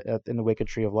in the wake of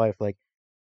Tree of Life. Like,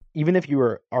 even if you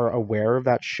are aware of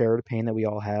that shared pain that we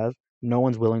all have, no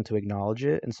one's willing to acknowledge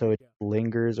it, and so it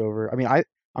lingers over. I mean,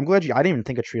 I'm glad I didn't even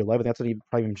think of Tree of Life. That's probably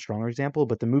even stronger example.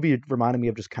 But the movie reminded me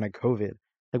of just kind of COVID.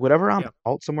 Like, whenever I'm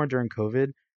out somewhere during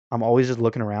COVID, I'm always just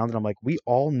looking around, and I'm like, we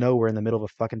all know we're in the middle of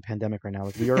a fucking pandemic right now.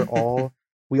 Like,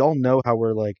 we all know how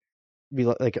we're like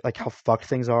how fucked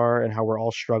things are, and how we're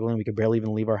all struggling. We could barely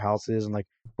even leave our houses, and, like,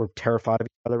 we're terrified of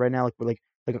each other right now. Like,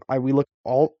 we look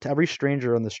every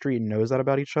stranger on the street knows that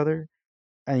about each other,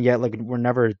 and yet, like, we're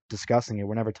never discussing it.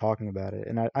 We're never talking about it.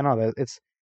 And I know that it's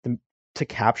to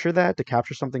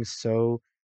capture something so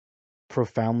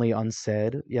profoundly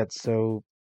unsaid, yet so,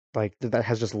 like, that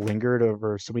has just lingered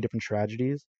over so many different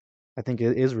tragedies. I think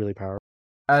it is really powerful.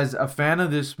 As a fan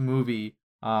of this movie,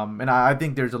 and I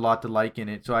think there's a lot to like in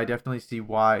it, so I definitely see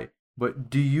why. But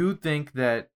do you think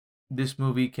that this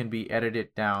movie can be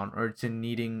edited down, or it's in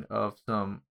needing of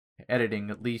some editing?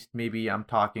 At least, maybe I'm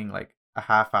talking like a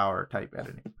half-hour type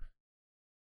editing.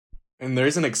 And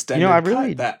there's an extended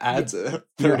cut that adds 30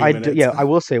 minutes. I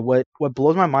will say what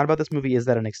blows my mind about this movie is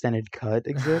that an extended cut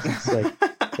exists.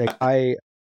 like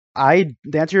The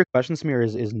answer to your question, Samir,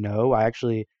 is no. I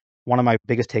actually, one of my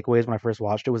biggest takeaways when I first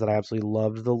watched it was that I absolutely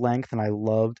loved the length, and I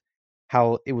loved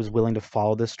how it was willing to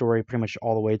follow this story pretty much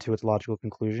all the way to its logical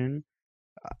conclusion.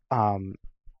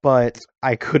 But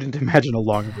I couldn't imagine a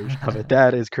longer version of it.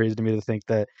 That is crazy to me to think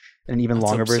that an even That's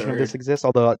longer version of this absurd. exists.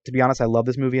 Although, to be honest, I love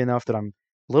this movie enough that I'm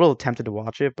a little tempted to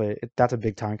watch it, but that's a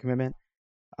big time commitment.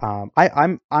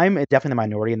 I'm definitely the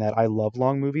minority in that I love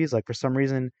long movies. Like for some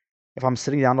reason, if I'm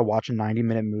sitting down to watch a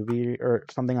 90-minute movie or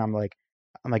something, I'm like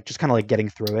just kind of like getting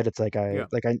through it. It's like Yeah.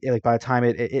 like by the time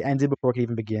it ended before it could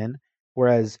even begin.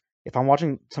 Whereas if I'm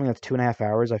watching something that's 2.5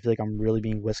 hours, I feel like I'm really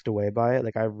being whisked away by it.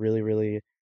 Like I really, really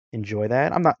enjoy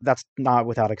that. That's not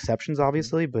without exceptions,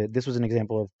 obviously, but this was an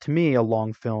example of, to me, a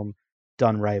long film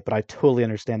done right. But I totally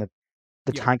understand that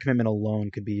the Yeah. time commitment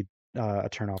alone could be a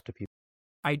turnoff to people.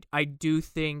 I do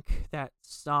think that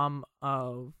some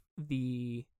of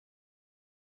the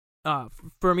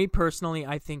for me personally,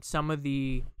 I think some of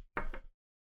the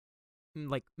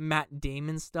like Matt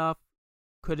Damon stuff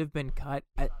could have been cut.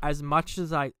 As much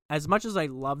as I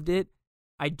loved it,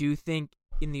 I do think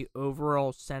in the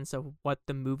overall sense of what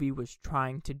the movie was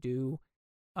trying to do,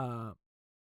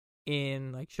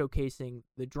 in like showcasing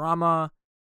the drama,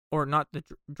 or not the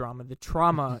drama, the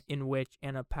trauma in which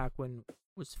Anna Paquin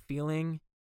was feeling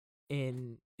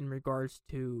in regards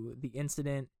to the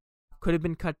incident, could have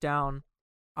been cut down.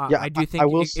 Yeah, I do think I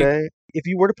will say, if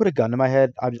you were to put a gun to my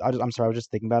head, I'm sorry, I was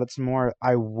just thinking about it some more.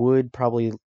 I would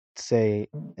probably say,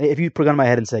 if you put a gun to my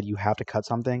head and said you have to cut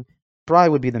something, probably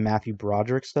would be the Matthew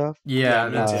Broderick stuff. Yeah,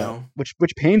 me that's too.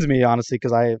 Which pains me, honestly,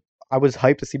 because I was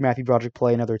hyped to see Matthew Broderick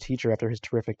play another teacher after his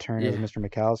terrific turn as Yeah. Mr.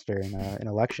 McAllister in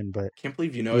Election, but Can't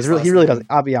believe you know he his really last doesn't. name.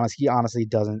 I'll be honest, he honestly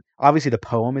doesn't. Obviously, the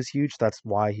poem is huge. That's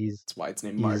why he's That's why it's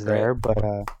named he's Margaret. there, but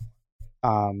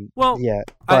Well, yeah,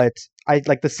 I- but I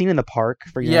like the scene in the park,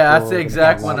 for example. yeah, that's the with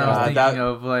exact the one I was guy. thinking that-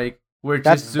 of. Like where it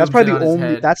That's just zooms probably in the on his only.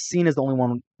 head. That scene is the only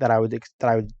one that I would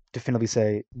definitively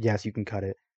say yes, you can cut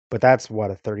it. But that's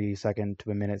what, a 30-second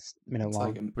to a minute It's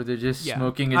long. like Where they're just Yeah.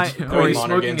 smoking I- a J. Corey,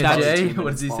 smoking a that's- J. 2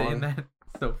 What is he minutes saying? long. That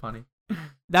so funny.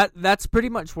 That's pretty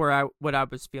much what I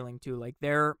was feeling too. Like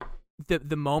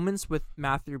the moments with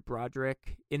Matthew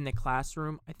Broderick in the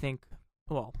classroom, I think,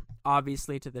 well,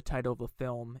 obviously to the title of the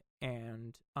film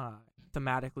and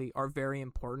thematically are very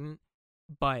important,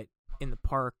 but in the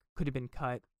park could have been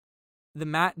cut. The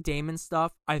Matt Damon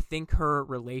stuff, I think her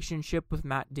relationship with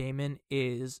Matt Damon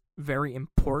is very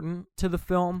important to the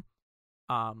film,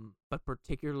 but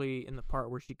particularly in the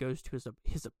part where she goes to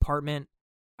his apartment,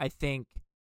 I think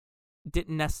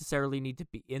didn't necessarily need to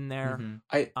be in there. Mhm.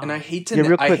 I hate to Yeah,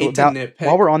 real I quick, hate to now, nitpick.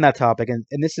 while we're on that topic, and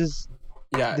this is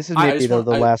yeah, maybe I just the want-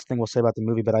 I- last thing we'll say about the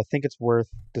movie, but I think it's worth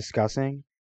discussing,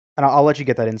 and I'll let you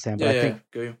get that in, Sam. But Yeah, I yeah, think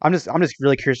go. I'm just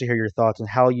really curious to hear your thoughts on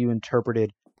how you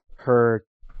interpreted her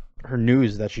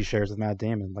news that she shares with Matt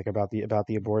Damon, like about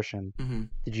the abortion. Mm-hmm.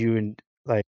 Did you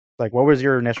like what was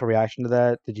your initial reaction to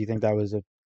that? Did you think that was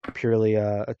purely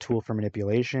a tool for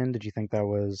manipulation? Did you think that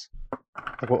was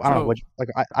like, well, I don't know, what, like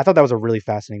I thought that was a really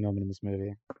fascinating moment in this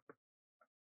movie.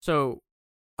 So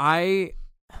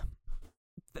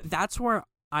that's where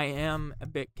I am a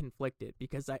bit conflicted,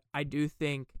 because I do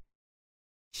think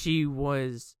she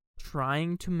was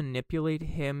trying to manipulate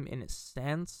him in a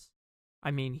sense.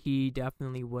 I mean, he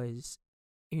definitely was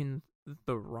in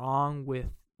the wrong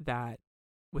with that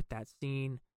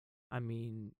scene. I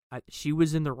mean, she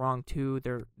was in the wrong too.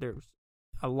 There's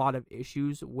a lot of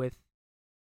issues with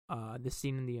the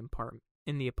scene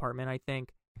in the apartment, I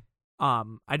think.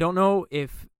 I don't know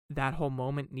if that whole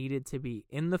moment needed to be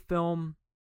in the film,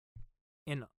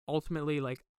 and ultimately,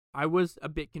 like, I was a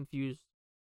bit confused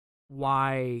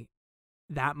why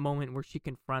that moment where she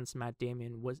confronts Matt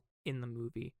Damon was in the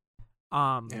movie.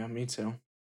 Yeah, me too.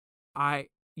 But I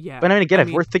mean, again, I if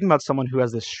mean- we're thinking about someone who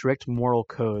has this strict moral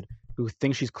code, who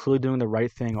thinks she's clearly doing the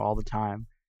right thing all the time,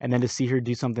 and then to see her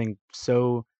do something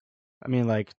so, I mean,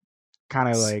 like, kind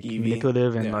of like Skeevy.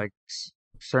 manipulative and Yeah. like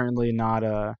certainly not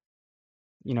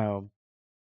you know,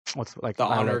 what's like The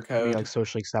I don't know, honor like, maybe, code. like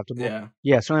socially acceptable. Yeah.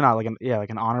 Yeah, certainly not like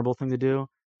an honorable thing to do.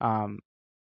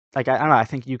 Like I don't know. I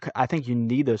think you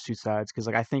need those two sides, because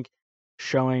like I think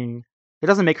showing it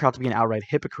doesn't make her out to be an outright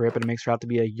hypocrite, but it makes her out to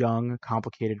be a young,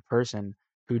 complicated person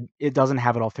who it doesn't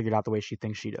have it all figured out the way she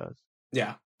thinks she does.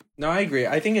 Yeah. No, I agree.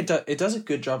 I think it does a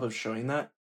good job of showing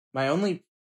that. My only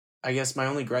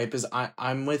gripe is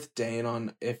I'm with Dane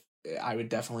on if I would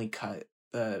definitely cut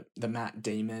the Matt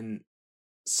Damon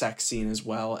sex scene as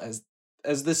well as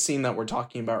this scene that we're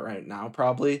talking about right now,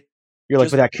 probably. You're like,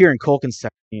 Just- but that Kieran Culkin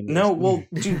sex scene. No, well,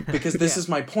 dude, because this is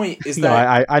my point. Is no,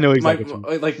 that I know my exactly. What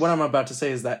you mean. like what I'm about to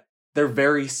say is that they're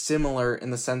very similar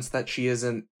in the sense that she is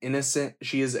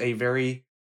a very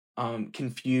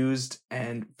confused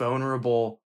and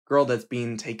vulnerable girl that's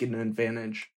being taken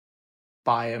advantage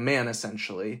by a man,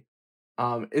 essentially.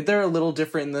 They're a little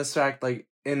different in this fact, like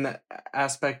in the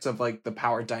aspects of like the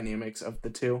power dynamics of the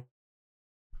two.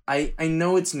 I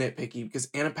know it's nitpicky because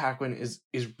Anna Paquin is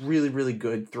really, really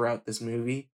good throughout this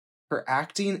movie. Her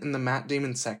acting in the Matt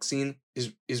Damon sex scene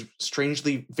is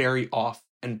strangely very off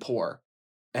and poor.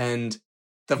 And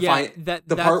the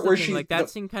part where she, like, that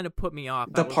scene kind of put me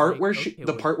off. The part where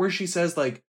she says,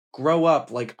 like, grow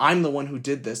up, like, I'm the one who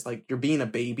did this, like, you're being a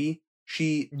baby.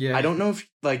 I don't know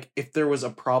if there was a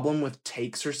problem with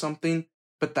takes or something,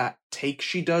 but that take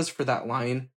she does for that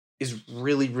line is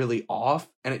really, really off,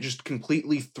 and it just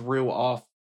completely threw off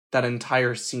that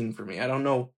entire scene for me. I don't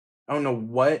know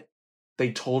what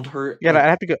they told her. Yeah, I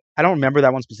have to go. I don't remember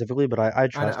that one specifically, but I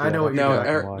trust. I know what you're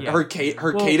talking about.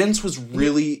 Her cadence was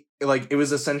really like, it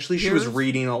was essentially she was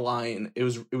reading a line. It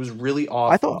was really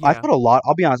off. I thought a lot.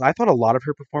 I'll be honest. I thought a lot of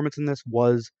her performance in this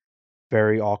was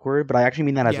very awkward, but I actually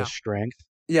mean that as a strength.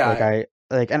 Yeah,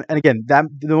 and again, that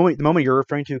the moment you're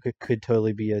referring to could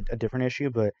totally be a different issue,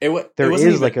 but there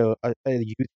is like a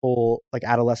youthful, like,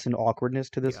 adolescent awkwardness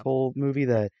to this whole movie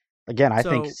that, again, I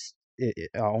think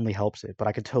it only helps it, but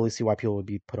I could totally see why people would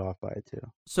be put off by it too.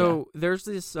 So there's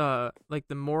this like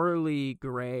the morally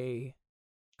gray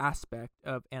aspect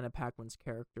of Anna Paquin's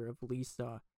character of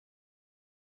Lisa,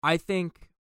 I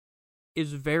think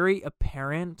is very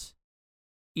apparent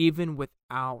even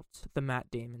without the Matt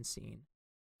Damon scene.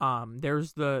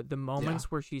 There's the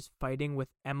moments where she's fighting with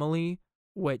Emily,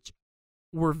 which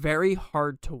were very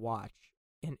hard to watch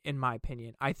in my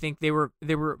opinion. I think they were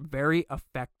very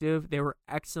effective. They were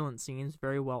excellent scenes,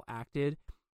 very well acted.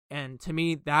 And to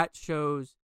me that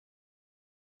shows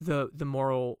the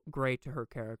moral gray to her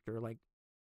character, like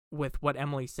with what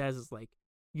Emily says is like,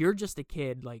 you're just a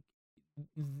kid, like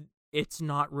it's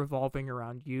not revolving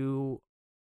around you,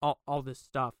 all this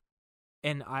stuff.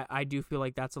 And I do feel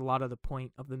like that's a lot of the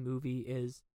point of the movie,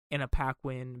 is Anna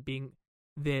Paquin being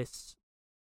this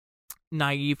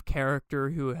naive character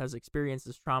who has experienced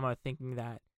this trauma, thinking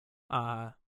that,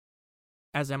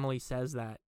 as Emily says,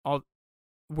 that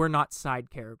we're not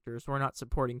side characters, we're not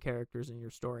supporting characters in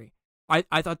your story.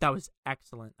 I thought that was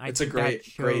excellent. It's a great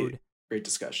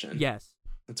discussion. Yes.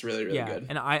 It's really, really good.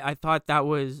 And I thought that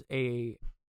was the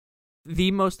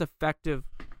most effective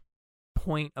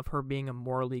point of her being a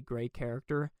morally gray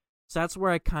character. So that's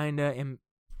where I kind of am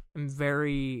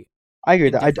very... I agree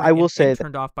that I will say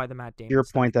turned off by the Matt Damon your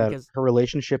point that because her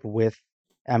relationship with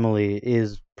Emily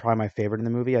is probably my favorite in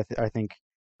the movie. I think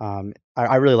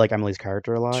I really like Emily's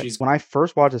character a lot. When I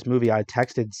first watched this movie, I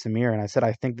texted Samir and I said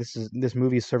I think this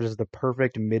movie serves as the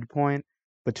perfect midpoint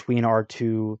between our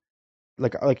two,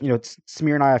 like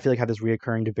Samir and I feel like have this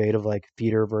reoccurring debate of like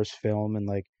theater versus film and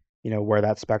like where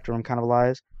that spectrum kind of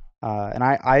lies. And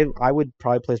I would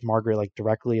probably place Margaret like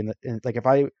directly in like if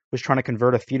I was trying to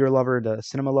convert a theater lover into a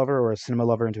cinema lover or a cinema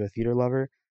lover into a theater lover,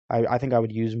 I think I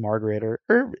would use Margaret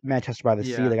or Manchester by the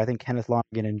Sea. Like I think Kenneth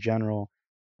Lonergan in general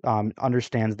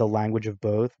understands the language of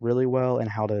both really well and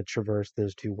how to traverse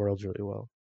those two worlds really well.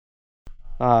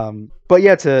 But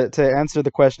yeah, to answer the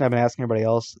question I've been asking everybody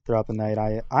else throughout the night,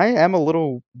 I am a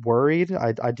little worried.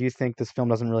 I do think this film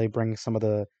doesn't really bring some of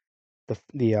the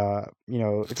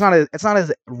it's not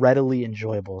as readily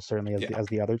enjoyable certainly as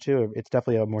the other two. It's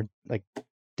definitely a more like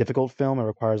difficult film. It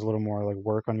requires a little more like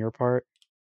work on your part,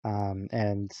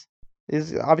 and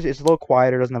is obviously it's a little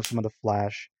quieter. Doesn't have some of the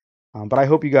flash, but I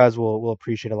hope you guys will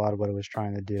appreciate a lot of what it was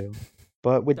trying to do.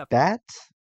 But with that,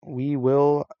 we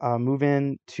will move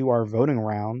in to our voting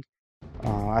round.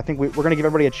 I think we're going to give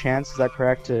everybody a chance, is that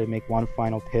correct, to make one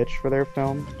final pitch for their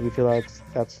film? Do we feel like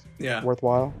that's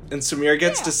worthwhile? And Samir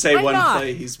gets to say one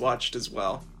play he's watched as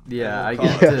well. Yeah, I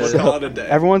get to call it a day.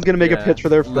 Everyone's going to make a pitch for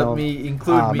their film. Let me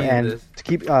include me in this. To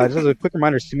keep, just as a quick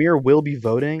reminder, Samir will be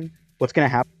voting. What's going to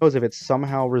happen is if it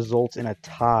somehow results in a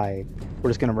tie,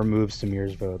 we're just going to remove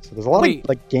Samir's vote. So there's a lot of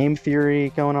like game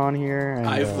theory going on here. And,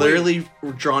 I've literally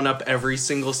drawn up every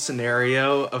single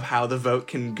scenario of how the vote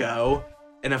can go.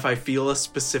 And if I feel a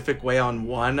specific way on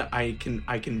one, I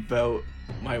can vote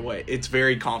my way. It's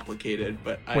very complicated,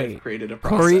 but I've created a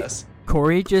process.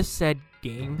 Corey just said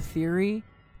game theory.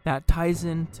 That ties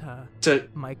into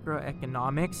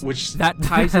microeconomics. That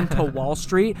ties into Wall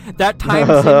Street. That ties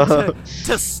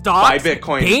into stocks. Buy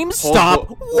Bitcoin. GameStop.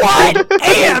 What?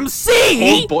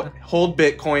 AMC. Hold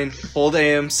Bitcoin. Hold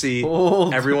AMC.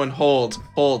 Hold. Everyone hold.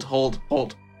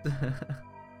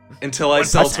 Until I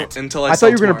sell. I thought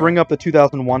you were going to bring up the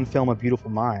 2001 film A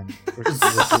Beautiful Mind, which is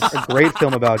a great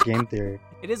film about game theory.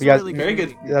 It is very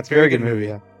good. That's a very good movie.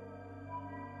 Yeah.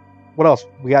 what else?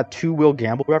 We got 2 Will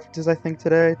Gamble references, I think,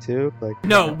 today too. Like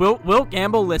No, Will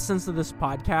Gamble listens to this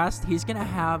podcast. He's gonna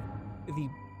have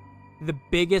the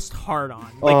biggest heart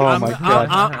on. Like, Oh my God.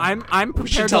 I'm We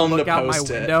should prepared to tell him look to out my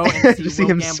post it. window and see, see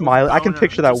Will him Gamble's smile. I can boner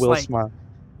picture that just, Will like, smile.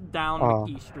 down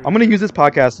McKee Street. I'm gonna use this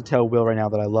podcast to tell Will right now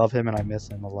that I love him and I miss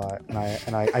him a lot,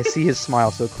 and I see his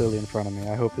smile so clearly in front of me.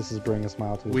 I hope this is bringing a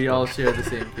smile to his We face. all share the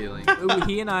same feeling.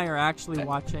 He and I are actually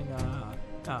watching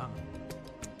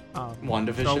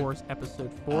WandaVision? Star Wars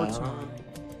Episode 4 Oh. tomorrow night.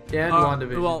 And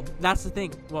WandaVision. Well, that's the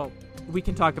thing. Well, we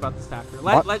can talk about this after.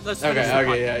 What? Let's Okay, finish the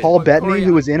okay, yeah. Paul Corey, Bettany,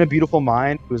 who was in A Beautiful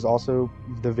Mind, who is also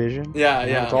the Vision. Yeah, You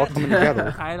know, yeah. It's all coming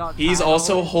together. He's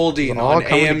also holding It's all on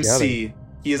coming AMC.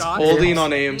 He is Scott holding on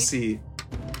AMC?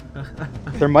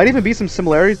 AMC. There might even be some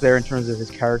similarities there in terms of his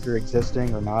character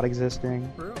existing or not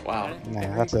existing. Wow.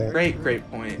 Yeah, that's a Great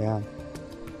point. yeah.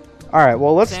 All right,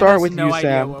 well, let's Sam start has with no you,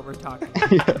 idea Sam. what we're talking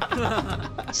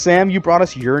about. Sam, you brought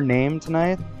us Your Name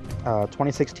tonight.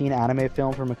 2016 anime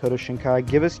film from Makoto Shinkai.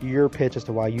 Give us your pitch as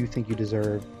to why you think you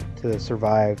deserve to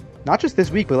survive, not just this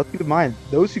week, but let's keep in mind,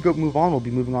 those who move on will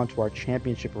be moving on to our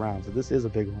championship round, so this is a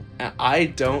big one. And I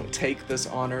don't take this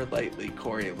honor lightly,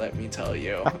 Corey, let me tell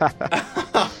you.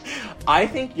 I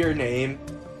think Your Name,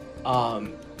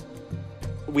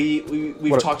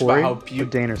 we've What, talked Corey? about how Or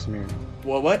beautiful. Dane or Samir?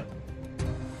 What?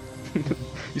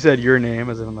 You said Your Name,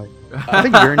 as in like, I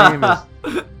think Your Name is...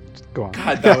 Just go on.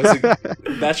 God,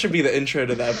 that should be the intro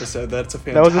to the episode. That's a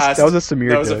That was fantastic. a Samir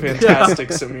That was a joke. fantastic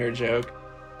Samir joke.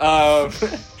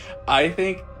 I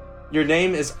think Your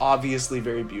Name is obviously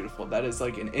very beautiful. That is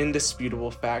like an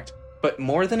indisputable fact. But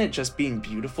more than it just being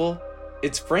beautiful,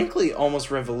 it's frankly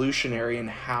almost revolutionary in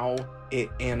how it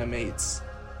animates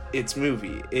its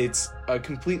movie. It's a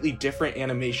completely different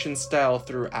animation style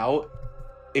throughout.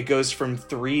 It goes from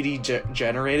 3D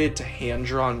generated to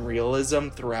hand-drawn realism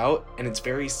throughout, and it's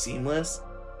very seamless.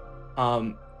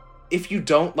 If you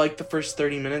don't like the first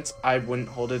 30 minutes, I wouldn't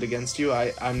hold it against you.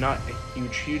 I'm not a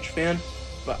huge fan,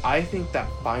 but I think that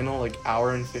final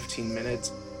hour and 15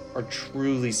 minutes are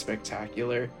truly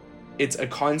spectacular. It's a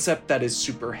concept that is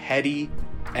super heady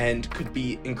and could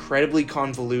be incredibly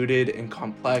convoluted and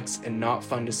complex and not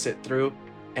fun to sit through,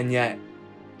 and yet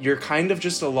you're kind of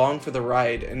just along for the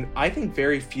ride. And I think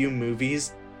very few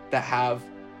movies that have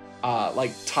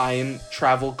time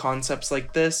travel concepts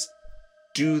like this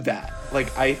do that.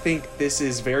 I think this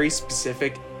is very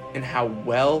specific in how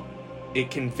well it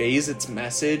conveys its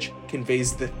message,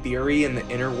 conveys the theory and the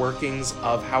inner workings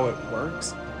of how it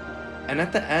works. And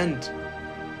at the end,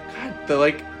 God,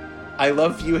 the I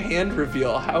love you hand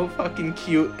reveal, how fucking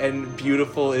cute and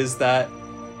beautiful is that?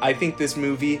 I think this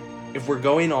movie, if we're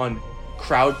going on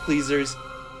crowd pleasers,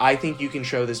 I think you can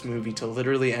show this movie to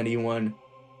literally anyone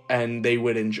and they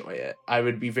would enjoy it. I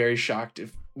would be very shocked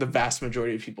if the vast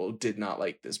majority of people did not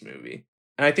like this movie.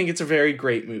 And I think it's a very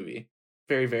great movie.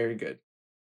 Very, very good.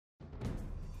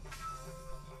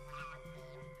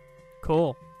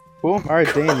 Cool. Cool. All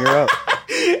right, Dane, you're up.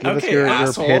 Give us Okay, your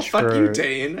asshole. pitch Fuck for you,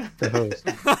 Dane. the host.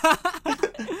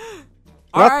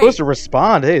 All We're not right. supposed to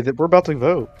respond. Hey, we're about to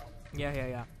vote.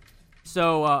 Yeah.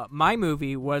 So, my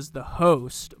movie was The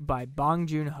Host by Bong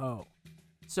Joon-ho.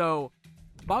 So,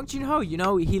 Bong Joon-ho,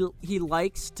 he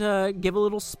likes to give a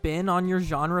little spin on your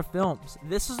genre films.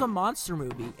 This is a monster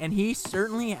movie, and he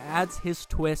certainly adds his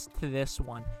twist to this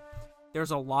one.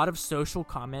 There's a lot of social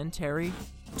commentary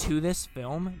to this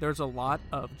film. There's a lot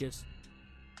of just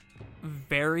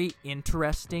very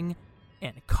interesting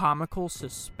and comical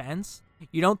suspense.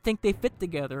 You don't think they fit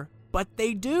together, but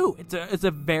they do. It's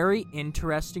a very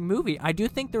interesting movie. I do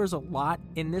think there's a lot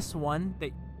in this one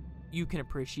that you can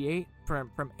appreciate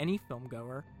from any film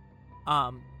goer.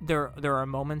 There are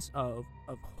moments of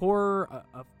horror,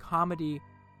 of comedy,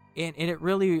 and it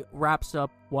really wraps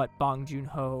up what Bong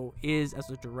Joon-ho is as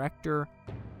a director.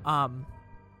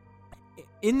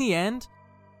 In the end,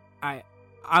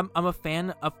 I'm a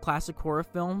fan of classic horror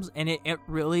films, and it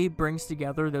really brings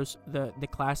together the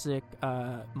classic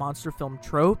monster film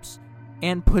tropes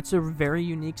and puts a very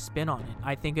unique spin on it.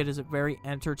 I think it is a very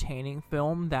entertaining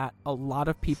film that a lot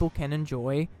of people can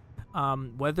enjoy,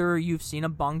 whether you've seen a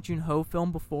Bong Joon-ho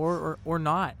film before or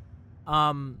not.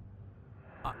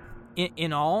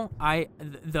 In all,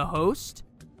 The Host,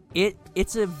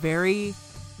 it's a very,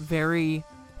 very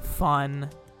fun,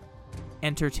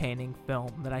 entertaining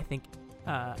film that I think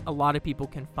a lot of people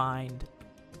can find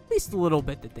at least a little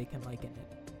bit that they can like in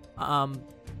it.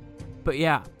 But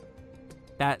yeah,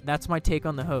 that's my take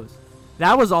on The Host.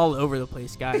 That was all over the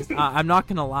place, guys. I'm not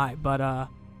gonna lie, but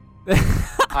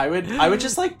I would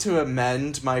just like to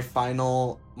amend my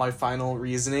final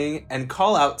reasoning and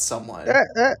call out someone.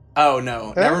 Oh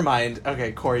no, never mind.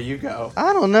 Okay, Corey, you go.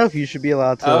 I don't know if you should be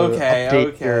allowed to.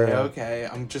 Okay.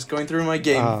 I'm just going through my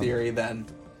game theory then.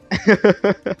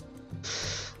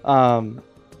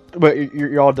 But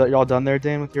you're all done there,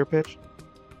 Dane, with your pitch?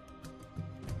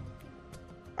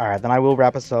 All right, then I will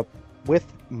wrap us up with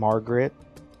Margaret.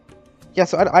 Yeah,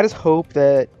 so I just hope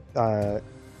that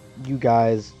you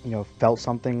guys, felt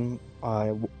something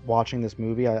watching this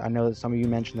movie. I know that some of you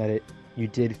mentioned that you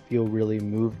did feel really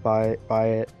moved by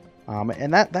it,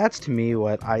 and that's to me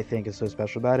what I think is so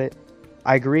special about it.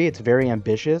 I agree, it's very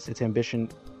ambitious. Its ambition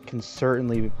can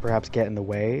certainly perhaps get in the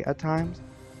way at times,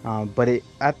 but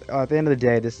at the end of the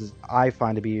day, this is, I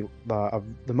find, to be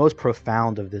the most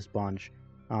profound of this bunch.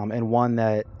 And one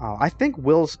that I think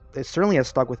it certainly has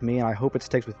stuck with me, and I hope it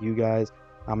sticks with you guys.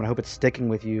 And I hope it's sticking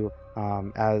with you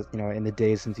as in the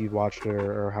days since you've watched it,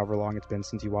 or however long it's been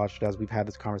since you watched it. As we've had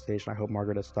this conversation, I hope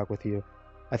Margaret has stuck with you.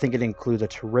 I think it includes a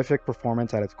terrific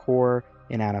performance at its core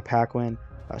in Anna Paquin.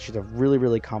 She's a really,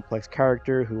 really complex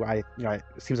character who it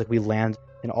seems like we land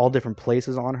in all different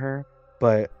places on her,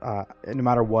 but no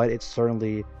matter what, it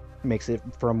certainly makes it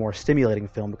for a more stimulating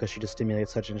film because she just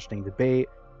stimulates such interesting debate.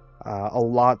 There's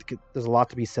a lot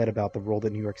to be said about the role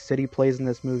that New York City plays in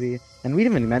this movie, and we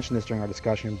didn't even mention this during our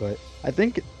discussion, but I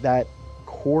think that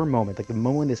core moment, like the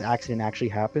moment when this accident actually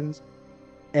happens,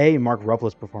 Mark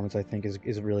Ruffalo's performance, I think,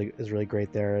 is really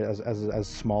great there, as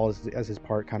small as his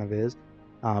part kind of is,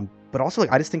 but also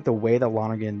I just think the way that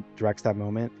Lonergan directs that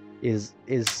moment is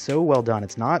so well done.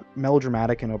 It's not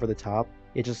melodramatic and over the top.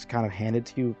 It just kind of handed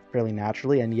to you fairly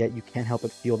naturally, and yet you can't help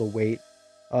but feel the weight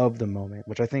of the moment,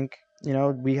 which I think,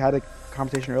 we had a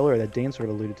conversation earlier that Dane sort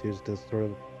of alluded to, is this sort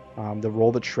of the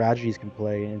role that tragedies can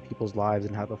play in people's lives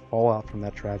and how the fallout from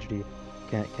that tragedy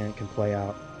can play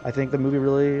out. I think the movie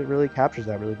really, really captures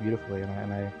that really beautifully,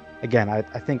 and I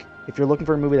think if you're looking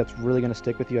for a movie that's really going to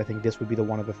stick with you, I think this would be the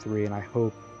one of the three, and I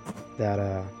hope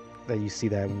that you see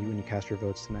that when you cast your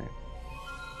votes tonight.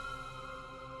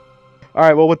 All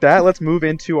right, well, with that, let's move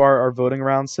into our voting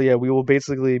round. So yeah, we will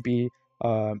basically be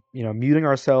muting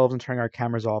ourselves and turning our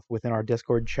cameras off within our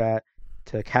Discord chat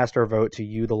to cast our vote to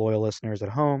you, the loyal listeners at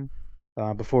home,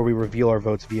 before we reveal our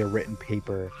votes via written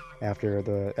paper after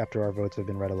our votes have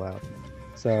been read aloud.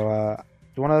 So, do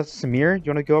you want to, Samir? Do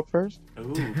you want to go up first?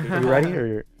 Ooh, are you ready?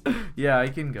 Or yeah, I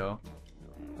can go.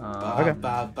 Okay.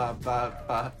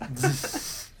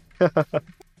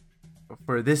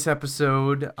 For this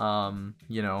episode,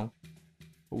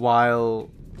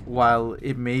 while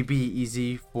it may be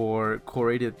easy for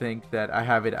Corey to think that I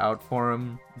have it out for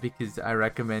him because I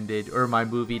recommended, or my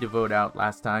movie to vote out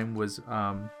last time was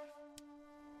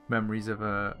Memories of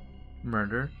a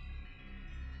Murder,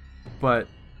 but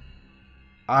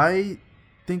I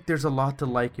think there's a lot to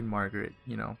like in Margaret.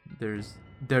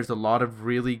 There's a lot of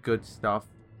really good stuff.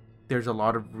 There's a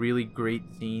lot of really great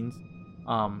scenes.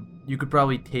 You could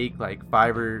probably take like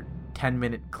 5 or 10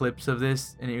 minute clips of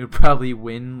this and it would probably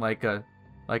win like a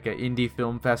indie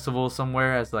film festival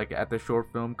somewhere as like at the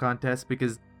short film contest,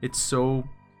 because it's so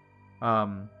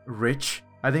rich.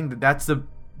 I think that's the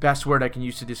best word I can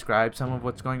use to describe some of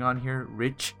what's going on here.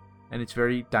 Rich, and it's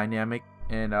very dynamic,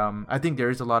 and I think there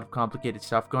is a lot of complicated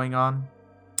stuff going on.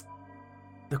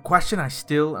 The question I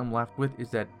still am left with is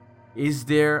that is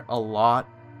there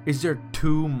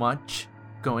too much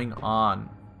going on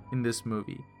in this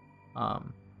movie?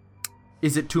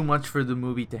 Is it too much for the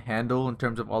movie to handle in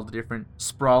terms of all the different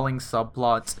sprawling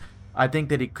subplots? I think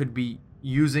that it could be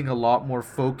using a lot more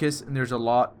focus, and there's a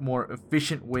lot more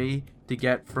efficient way to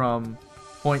get from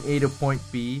point A to point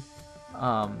B,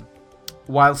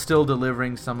 while still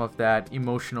delivering some of that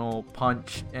emotional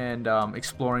punch and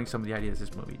exploring some of the ideas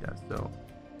this movie does. So,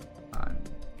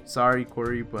 sorry,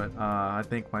 Corey, but I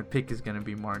think my pick is going to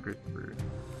be Margaret for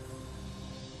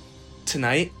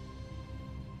tonight.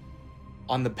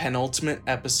 On the penultimate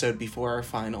episode before our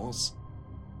finals,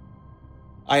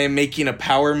 I am making a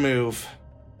power move,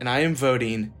 and I am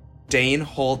voting Dane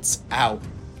Holtz out.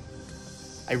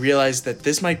 I realize that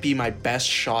this might be my best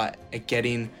shot at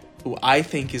getting who I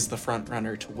think is the front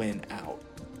runner to win out.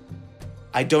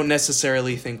 I don't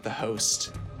necessarily think the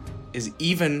host is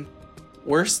even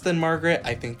worse than Margaret.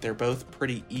 I think they're both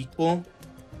pretty equal.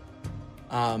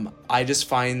 I just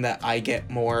find that I get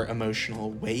more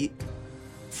emotional weight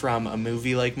from a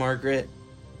movie like Margaret,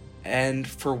 and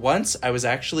for once I was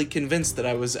actually convinced that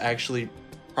I was actually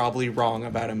probably wrong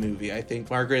about a movie. I think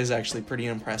Margaret is actually pretty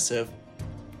impressive.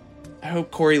 I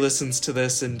hope Corey listens to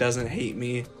this and doesn't hate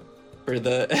me for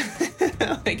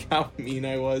the like how mean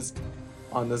I was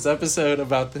on this episode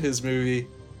about his movie.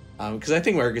 because I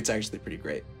think Margaret's actually pretty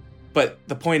great. But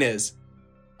the point is,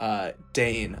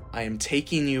 Dane, I am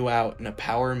taking you out in a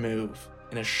power move,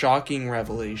 in a shocking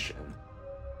revelation.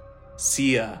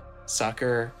 See ya,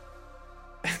 sucker.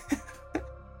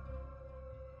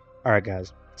 Alright,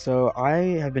 guys. So I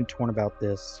have been torn about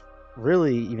this,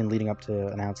 really even leading up to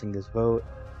announcing this vote.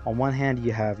 On one hand,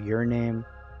 you have Your Name,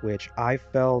 which I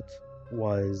felt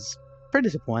was pretty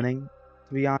disappointing,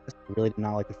 to be honest. I really did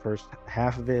not like the first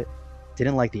half of it.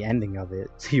 Didn't like the ending of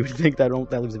it. So you would think that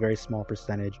leaves a very small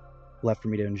percentage left for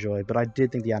me to enjoy. But I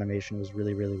did think the animation was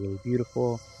really, really, really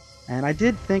beautiful. And I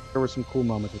did think there were some cool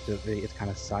moments with its kind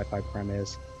of sci-fi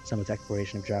premise, some of its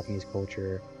exploration of Japanese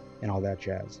culture, and all that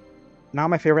jazz. Not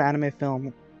my favorite anime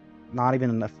film, not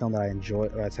even a film that I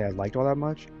enjoyed, or I'd say I liked all that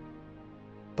much.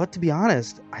 But to be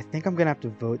honest, I think I'm going to have to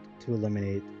vote to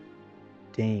eliminate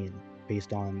Dane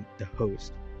based on The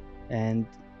Host. And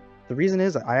the reason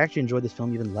is, I actually enjoyed this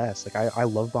film even less. Like, I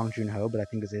love Bong Joon-ho, but I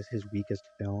think this is his weakest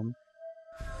film.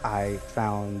 I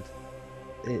found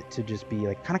it to just be,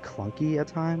 like, kind of clunky at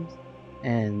times.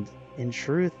 And in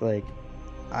truth, like,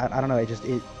 I don't know,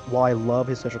 while I love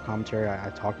his social commentary, I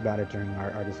talked about it during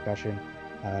our discussion,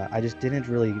 I just didn't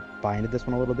really buy into this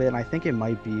one a little bit, and I think it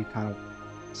might be kind of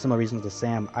similar reasons to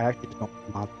Sam. I actually just don't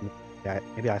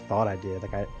maybe I thought I did.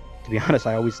 Like, to be honest,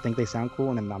 I always think they sound cool,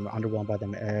 and I'm underwhelmed by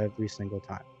them every single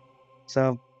time.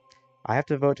 So, I have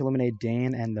to vote to eliminate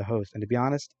Dane and The Host, and to be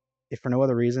honest, if for no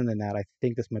other reason than that, I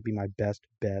think this might be my best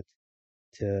bet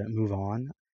to move on.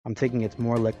 I'm thinking it's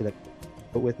more likely that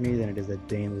vote with me than it is that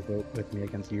Dane will vote with me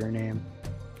against Your Name.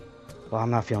 Well, I'm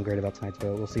not feeling great about tonight's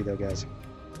vote. We'll see though, guys.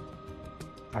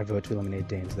 I vote to eliminate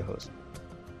Dane as The Host.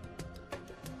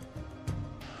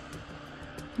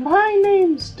 My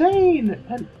name's Dane,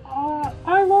 and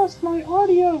I lost my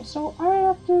audio, so I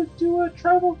have to do a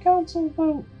tribal council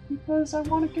vote because I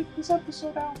want to get this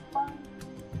episode out by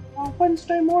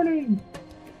Wednesday morning.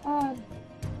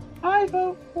 I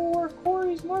vote for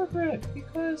Corey's Margaret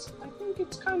because I think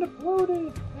it's kind of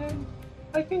bloated, and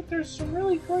I think there's some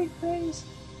really great things,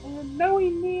 and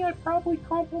knowing me, I probably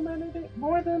complimented it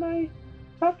more than I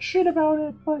talked shit about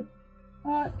it, but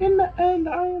in the end,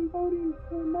 I am voting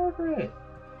for Margaret.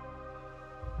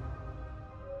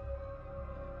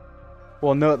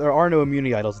 Well, no, there are no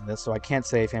immunity idols in this, so I can't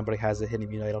say if anybody has a hidden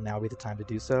immunity idol now would be the time to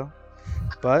do so.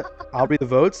 But I'll read the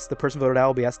votes. The person voted out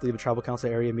will be asked to leave the tribal council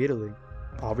area immediately.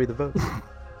 I'll read the votes.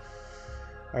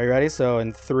 Are you ready? So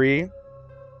in 3,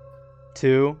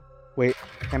 2, wait.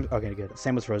 Okay, good.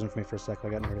 Sam was frozen for me for a second.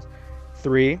 I got nervous.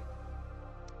 3,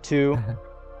 2,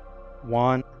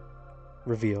 1.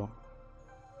 Reveal.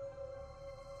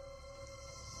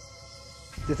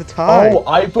 It's a tie. Oh,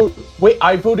 I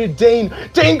voted Dane.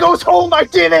 Dane goes home. I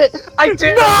did it. I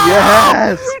did it.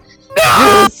 Yes.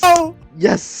 No!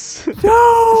 Yes.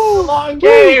 No! Long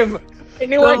game. I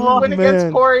knew I could win man.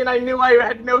 against Corey, and I knew I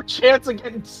had no chance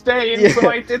against Dane, so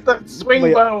I did the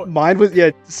swing vote. Mine was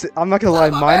I'm not gonna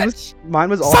lie. Mine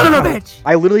was all. Son of a bitch!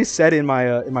 I literally said in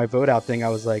my vote out thing, I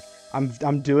was like,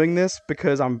 I'm doing this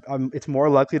because it's more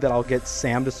likely that I'll get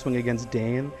Sam to swing against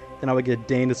Dane than I would get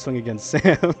Dane to swing against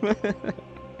Sam.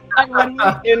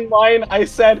 In mine, I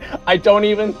said, I don't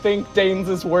even think Dane's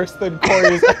is worse than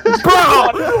Corey's.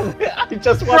 I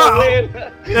just want to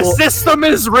win. The system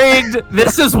is rigged.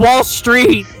 This is Wall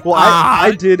Street. Well,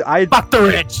 I did. Fuck the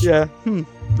rich. Yeah.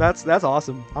 That's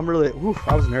awesome. I'm really.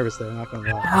 I was nervous there. I'm not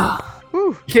gonna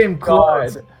lie. Came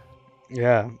close. God.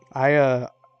 Yeah.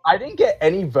 I didn't get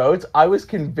any votes. I was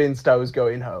convinced I was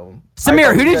going home.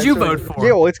 Samir, who did you vote for?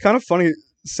 Yeah. Well, it's kind of funny,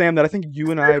 Sam, that I think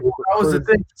you and I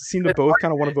seem to both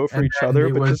kind of want to vote for each other,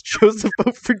 but just chose to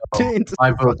vote for Dane.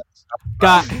 I vote.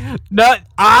 God, no,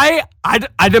 I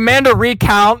demand a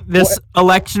recount. This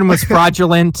election was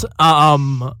fraudulent.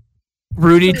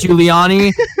 Rudy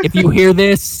Giuliani, if you hear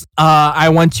this, I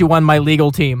want you on my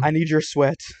legal team. I need your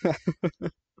sweat.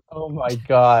 Oh my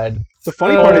god. The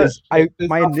funny part is,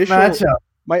 my initial matchup.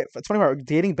 It's funny part,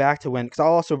 dating back to when, because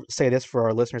I'll also say this for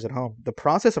our listeners at home, the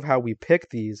process of how we pick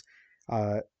these,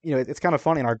 it's kind of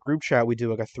funny. In our group chat, we do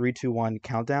like a 3, 2, 1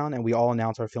 countdown, and we all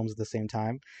announce our films at the same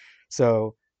time.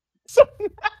 So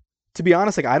to be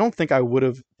honest, like, I don't think I would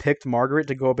have picked Margaret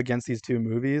to go up against these two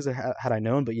movies had I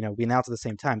known, but we announced at the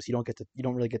same time, so you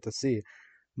don't really get to see.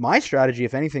 My strategy,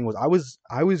 if anything, was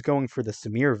I was going for the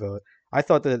Samir vote. I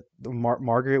thought that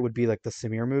Margaret would be like the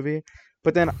Samir movie,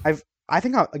 but then I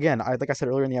think like I said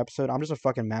earlier in the episode, I'm just a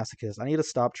fucking masochist. I need to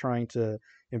stop trying to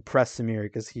impress Samir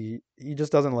because he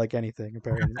just doesn't like anything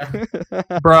apparently.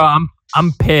 Bro,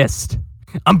 I'm pissed.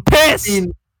 I'm pissed.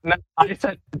 I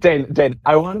said, Dane,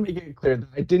 I want to make it clear that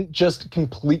I didn't just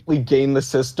completely game the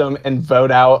system and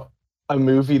vote out a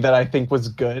movie that I think was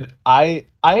good, I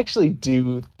actually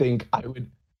do think I would,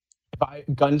 if I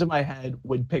gun to my head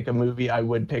would pick a movie, I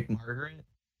would pick Margaret.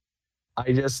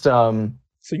 I just So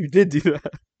you did do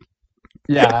that.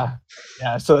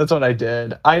 yeah. So that's what I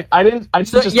did. I didn't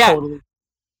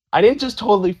just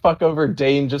totally fuck over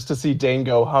Dane just to see Dane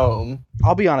go home.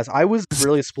 I'll be honest. I was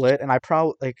really split, and I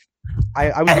probably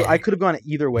I could have gone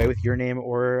either way with Your Name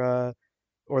or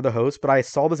the Host, but I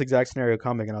saw this exact scenario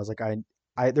coming, and I was like,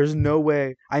 there's no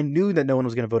way. I knew that no one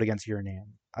was going to vote against Your Name.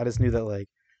 I just knew that like.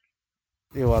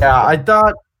 It wasn't. Yeah, I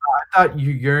thought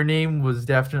Your Name was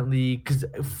definitely, because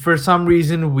for some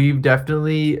reason we've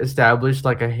definitely established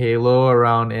like a halo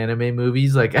around anime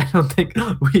movies. Like I don't think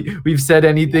we've said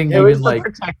anything It was even the like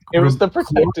it was the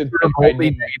protected pick I remotely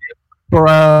needed.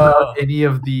 Bro. any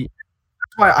of the.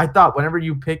 That's why I thought whenever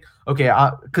you pick, okay,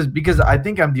 because I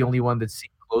think I'm the only one that's seen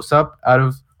Close Up out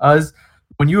of us.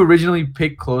 When you originally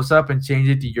picked Close Up and changed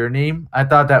it to Your Name, I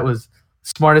thought that was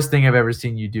smartest thing I've ever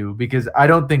seen you do, because I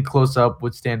don't think Close Up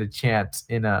would stand a chance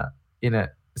in a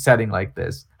setting like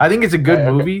this. I think it's a good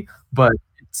movie, but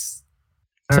it's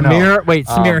Samir, wait,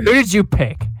 Samir, who did you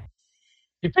pick?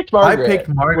 You picked Margaret. I picked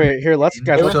Margaret. Wait, here, let's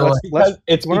guys. It was Let's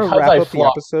it's want to because wrap I up the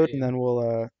flopped. episode, and then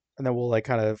we'll like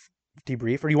kind of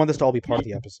debrief, or do you want this to all be part of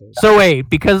the episode? So wait,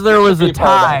 because there was a Be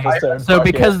part of the tie. episode, So fuck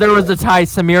because it. there was a tie,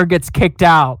 Samir gets kicked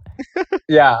out.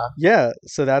 Yeah. Yeah,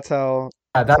 so that's how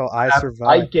I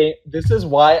survived. This is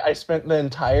why I spent the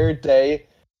entire day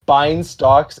buying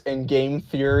stocks and game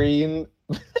theorying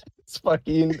this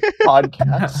fucking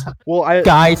podcast. Well,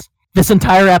 Guys, this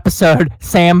entire episode,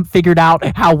 Sam figured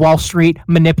out how Wall Street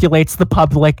manipulates the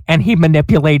public, and he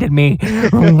manipulated me.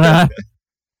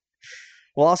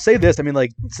 Well, I'll say this. I mean,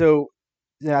 like, so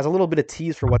as a little bit of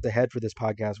tease for what's ahead for this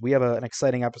podcast, we have an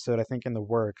exciting episode, I think, in the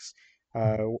works.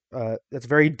 It's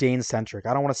very Dane centric.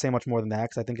 I don't want to say much more than that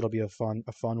because I think it'll be a fun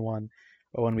one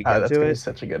when we get That's to gonna be it.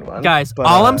 such a good one. Guys, But,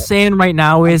 all I'm saying right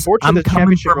now is unfortunately, I'm the coming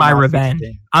championship for will my not feature revenge.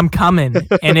 Dane. I'm coming,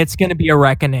 and it's gonna be a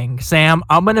reckoning. Sam,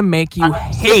 I'm gonna make you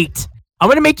hate. I'm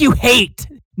gonna make you hate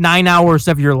 9 hours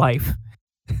of your life.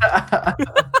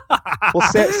 Well,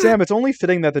 Sam, it's only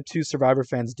fitting that the two Survivor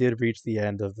fans did reach the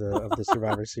end of the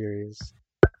Survivor series.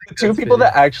 The two people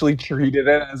that actually treated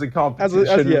it as a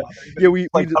competition. Yeah, we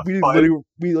like we a fun- literally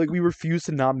we refused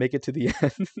to not make it to the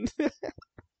end.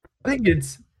 I think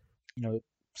it's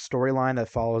Storyline that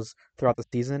follows throughout the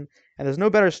season, and there's no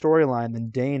better storyline than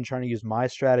Dane trying to use my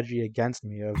strategy against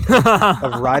me of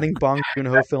riding Bong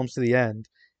Joon-ho films to the end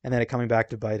and then it coming back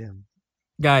to bite him.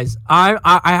 Guys, I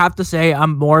have to say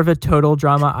I'm more of a Total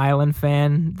Drama Island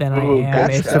fan than I am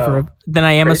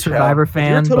a Survivor If you're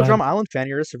fan. a Total but- Drama Island fan,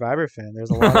 you're a Survivor fan. There's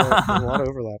a lot of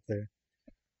overlap there.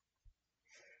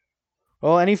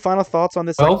 Well, any final thoughts on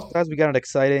this exercise? We got an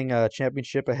exciting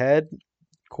championship ahead.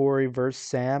 Corey versus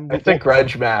Sam. It's a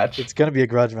grudge match. It's gonna be a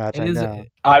grudge match. I know.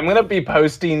 I'm gonna be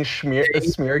posting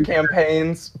smear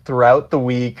campaigns throughout the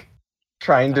week,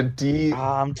 trying to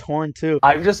I'm torn too.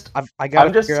 I'm just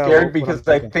scared because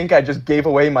I think I just gave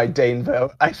away my Dane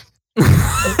vote.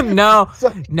 no,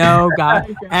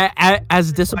 God.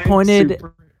 As disappointed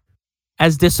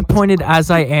as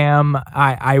I am,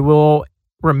 I will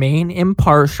remain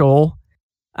impartial.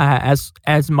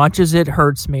 As much as it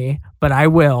hurts me, but I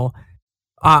will.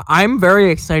 I'm very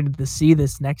excited to see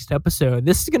this next episode.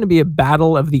 This is going to be a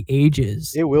battle of the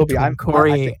ages. It will be. between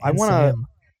Corey I and want to. Sam.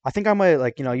 I think I might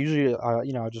usually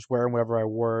just wearing whatever I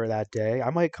wore that day. I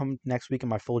might come next week in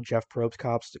my full Jeff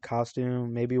Probst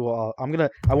costume. Maybe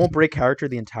I won't break character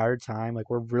the entire time. Like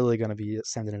we're really gonna be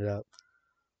sending it up.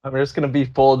 I'm just gonna be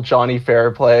full Johnny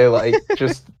Fairplay, like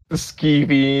just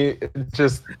skeevy,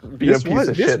 just be a piece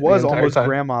of shit. This was the entire almost time.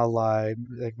 grandma lie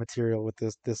like material with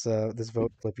this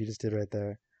vote flip you just did right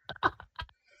there.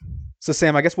 So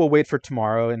Sam, I guess we'll wait for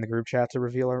tomorrow in the group chat to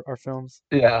reveal our films.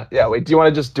 Yeah. Wait, do you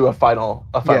want to just do a final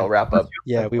wrap up?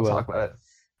 Yeah, we will talk about it.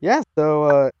 Yeah.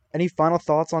 So, any final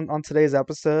thoughts on today's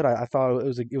episode? I thought it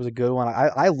was a good one.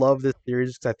 I love this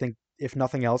series because I think if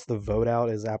nothing else, the vote out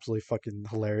is absolutely fucking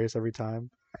hilarious every time.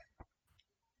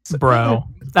 Bro,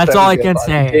 that's all I can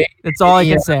say. That's all I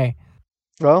can say.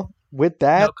 Well, with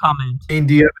that, No comment. Dane,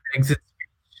 do you have an exit?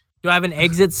 Do I have an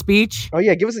exit speech? oh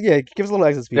yeah, give us a little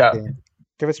exit speech. Yeah. Dan.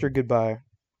 Give us your goodbye.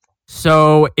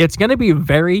 So it's going to be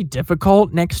very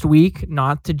difficult next week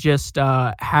not to just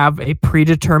have a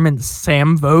predetermined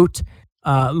Sam vote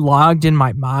logged in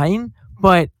my mind.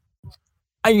 But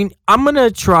I mean, I'm going to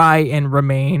try and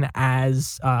remain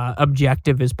as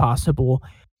objective as possible.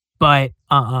 But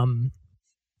I'm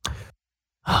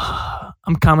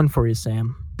coming for you,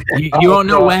 Sam. You won't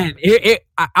know when.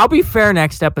 I'll be fair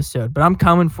next episode, but I'm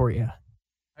coming for you.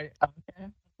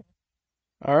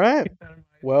 All right.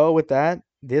 Well, with that,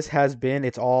 this has been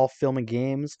It's All Film and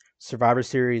Games Survivor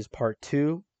Series Part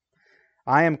 2.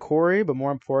 I am Corey, but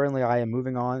more importantly, I am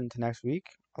moving on to next week.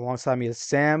 Alongside me is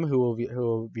Sam, who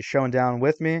will be showing down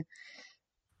with me.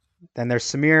 Then there's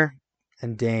Samir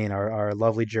and Dane, our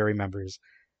lovely jury members.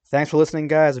 Thanks for listening,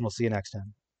 guys, and we'll see you next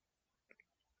time.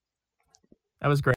 That was great.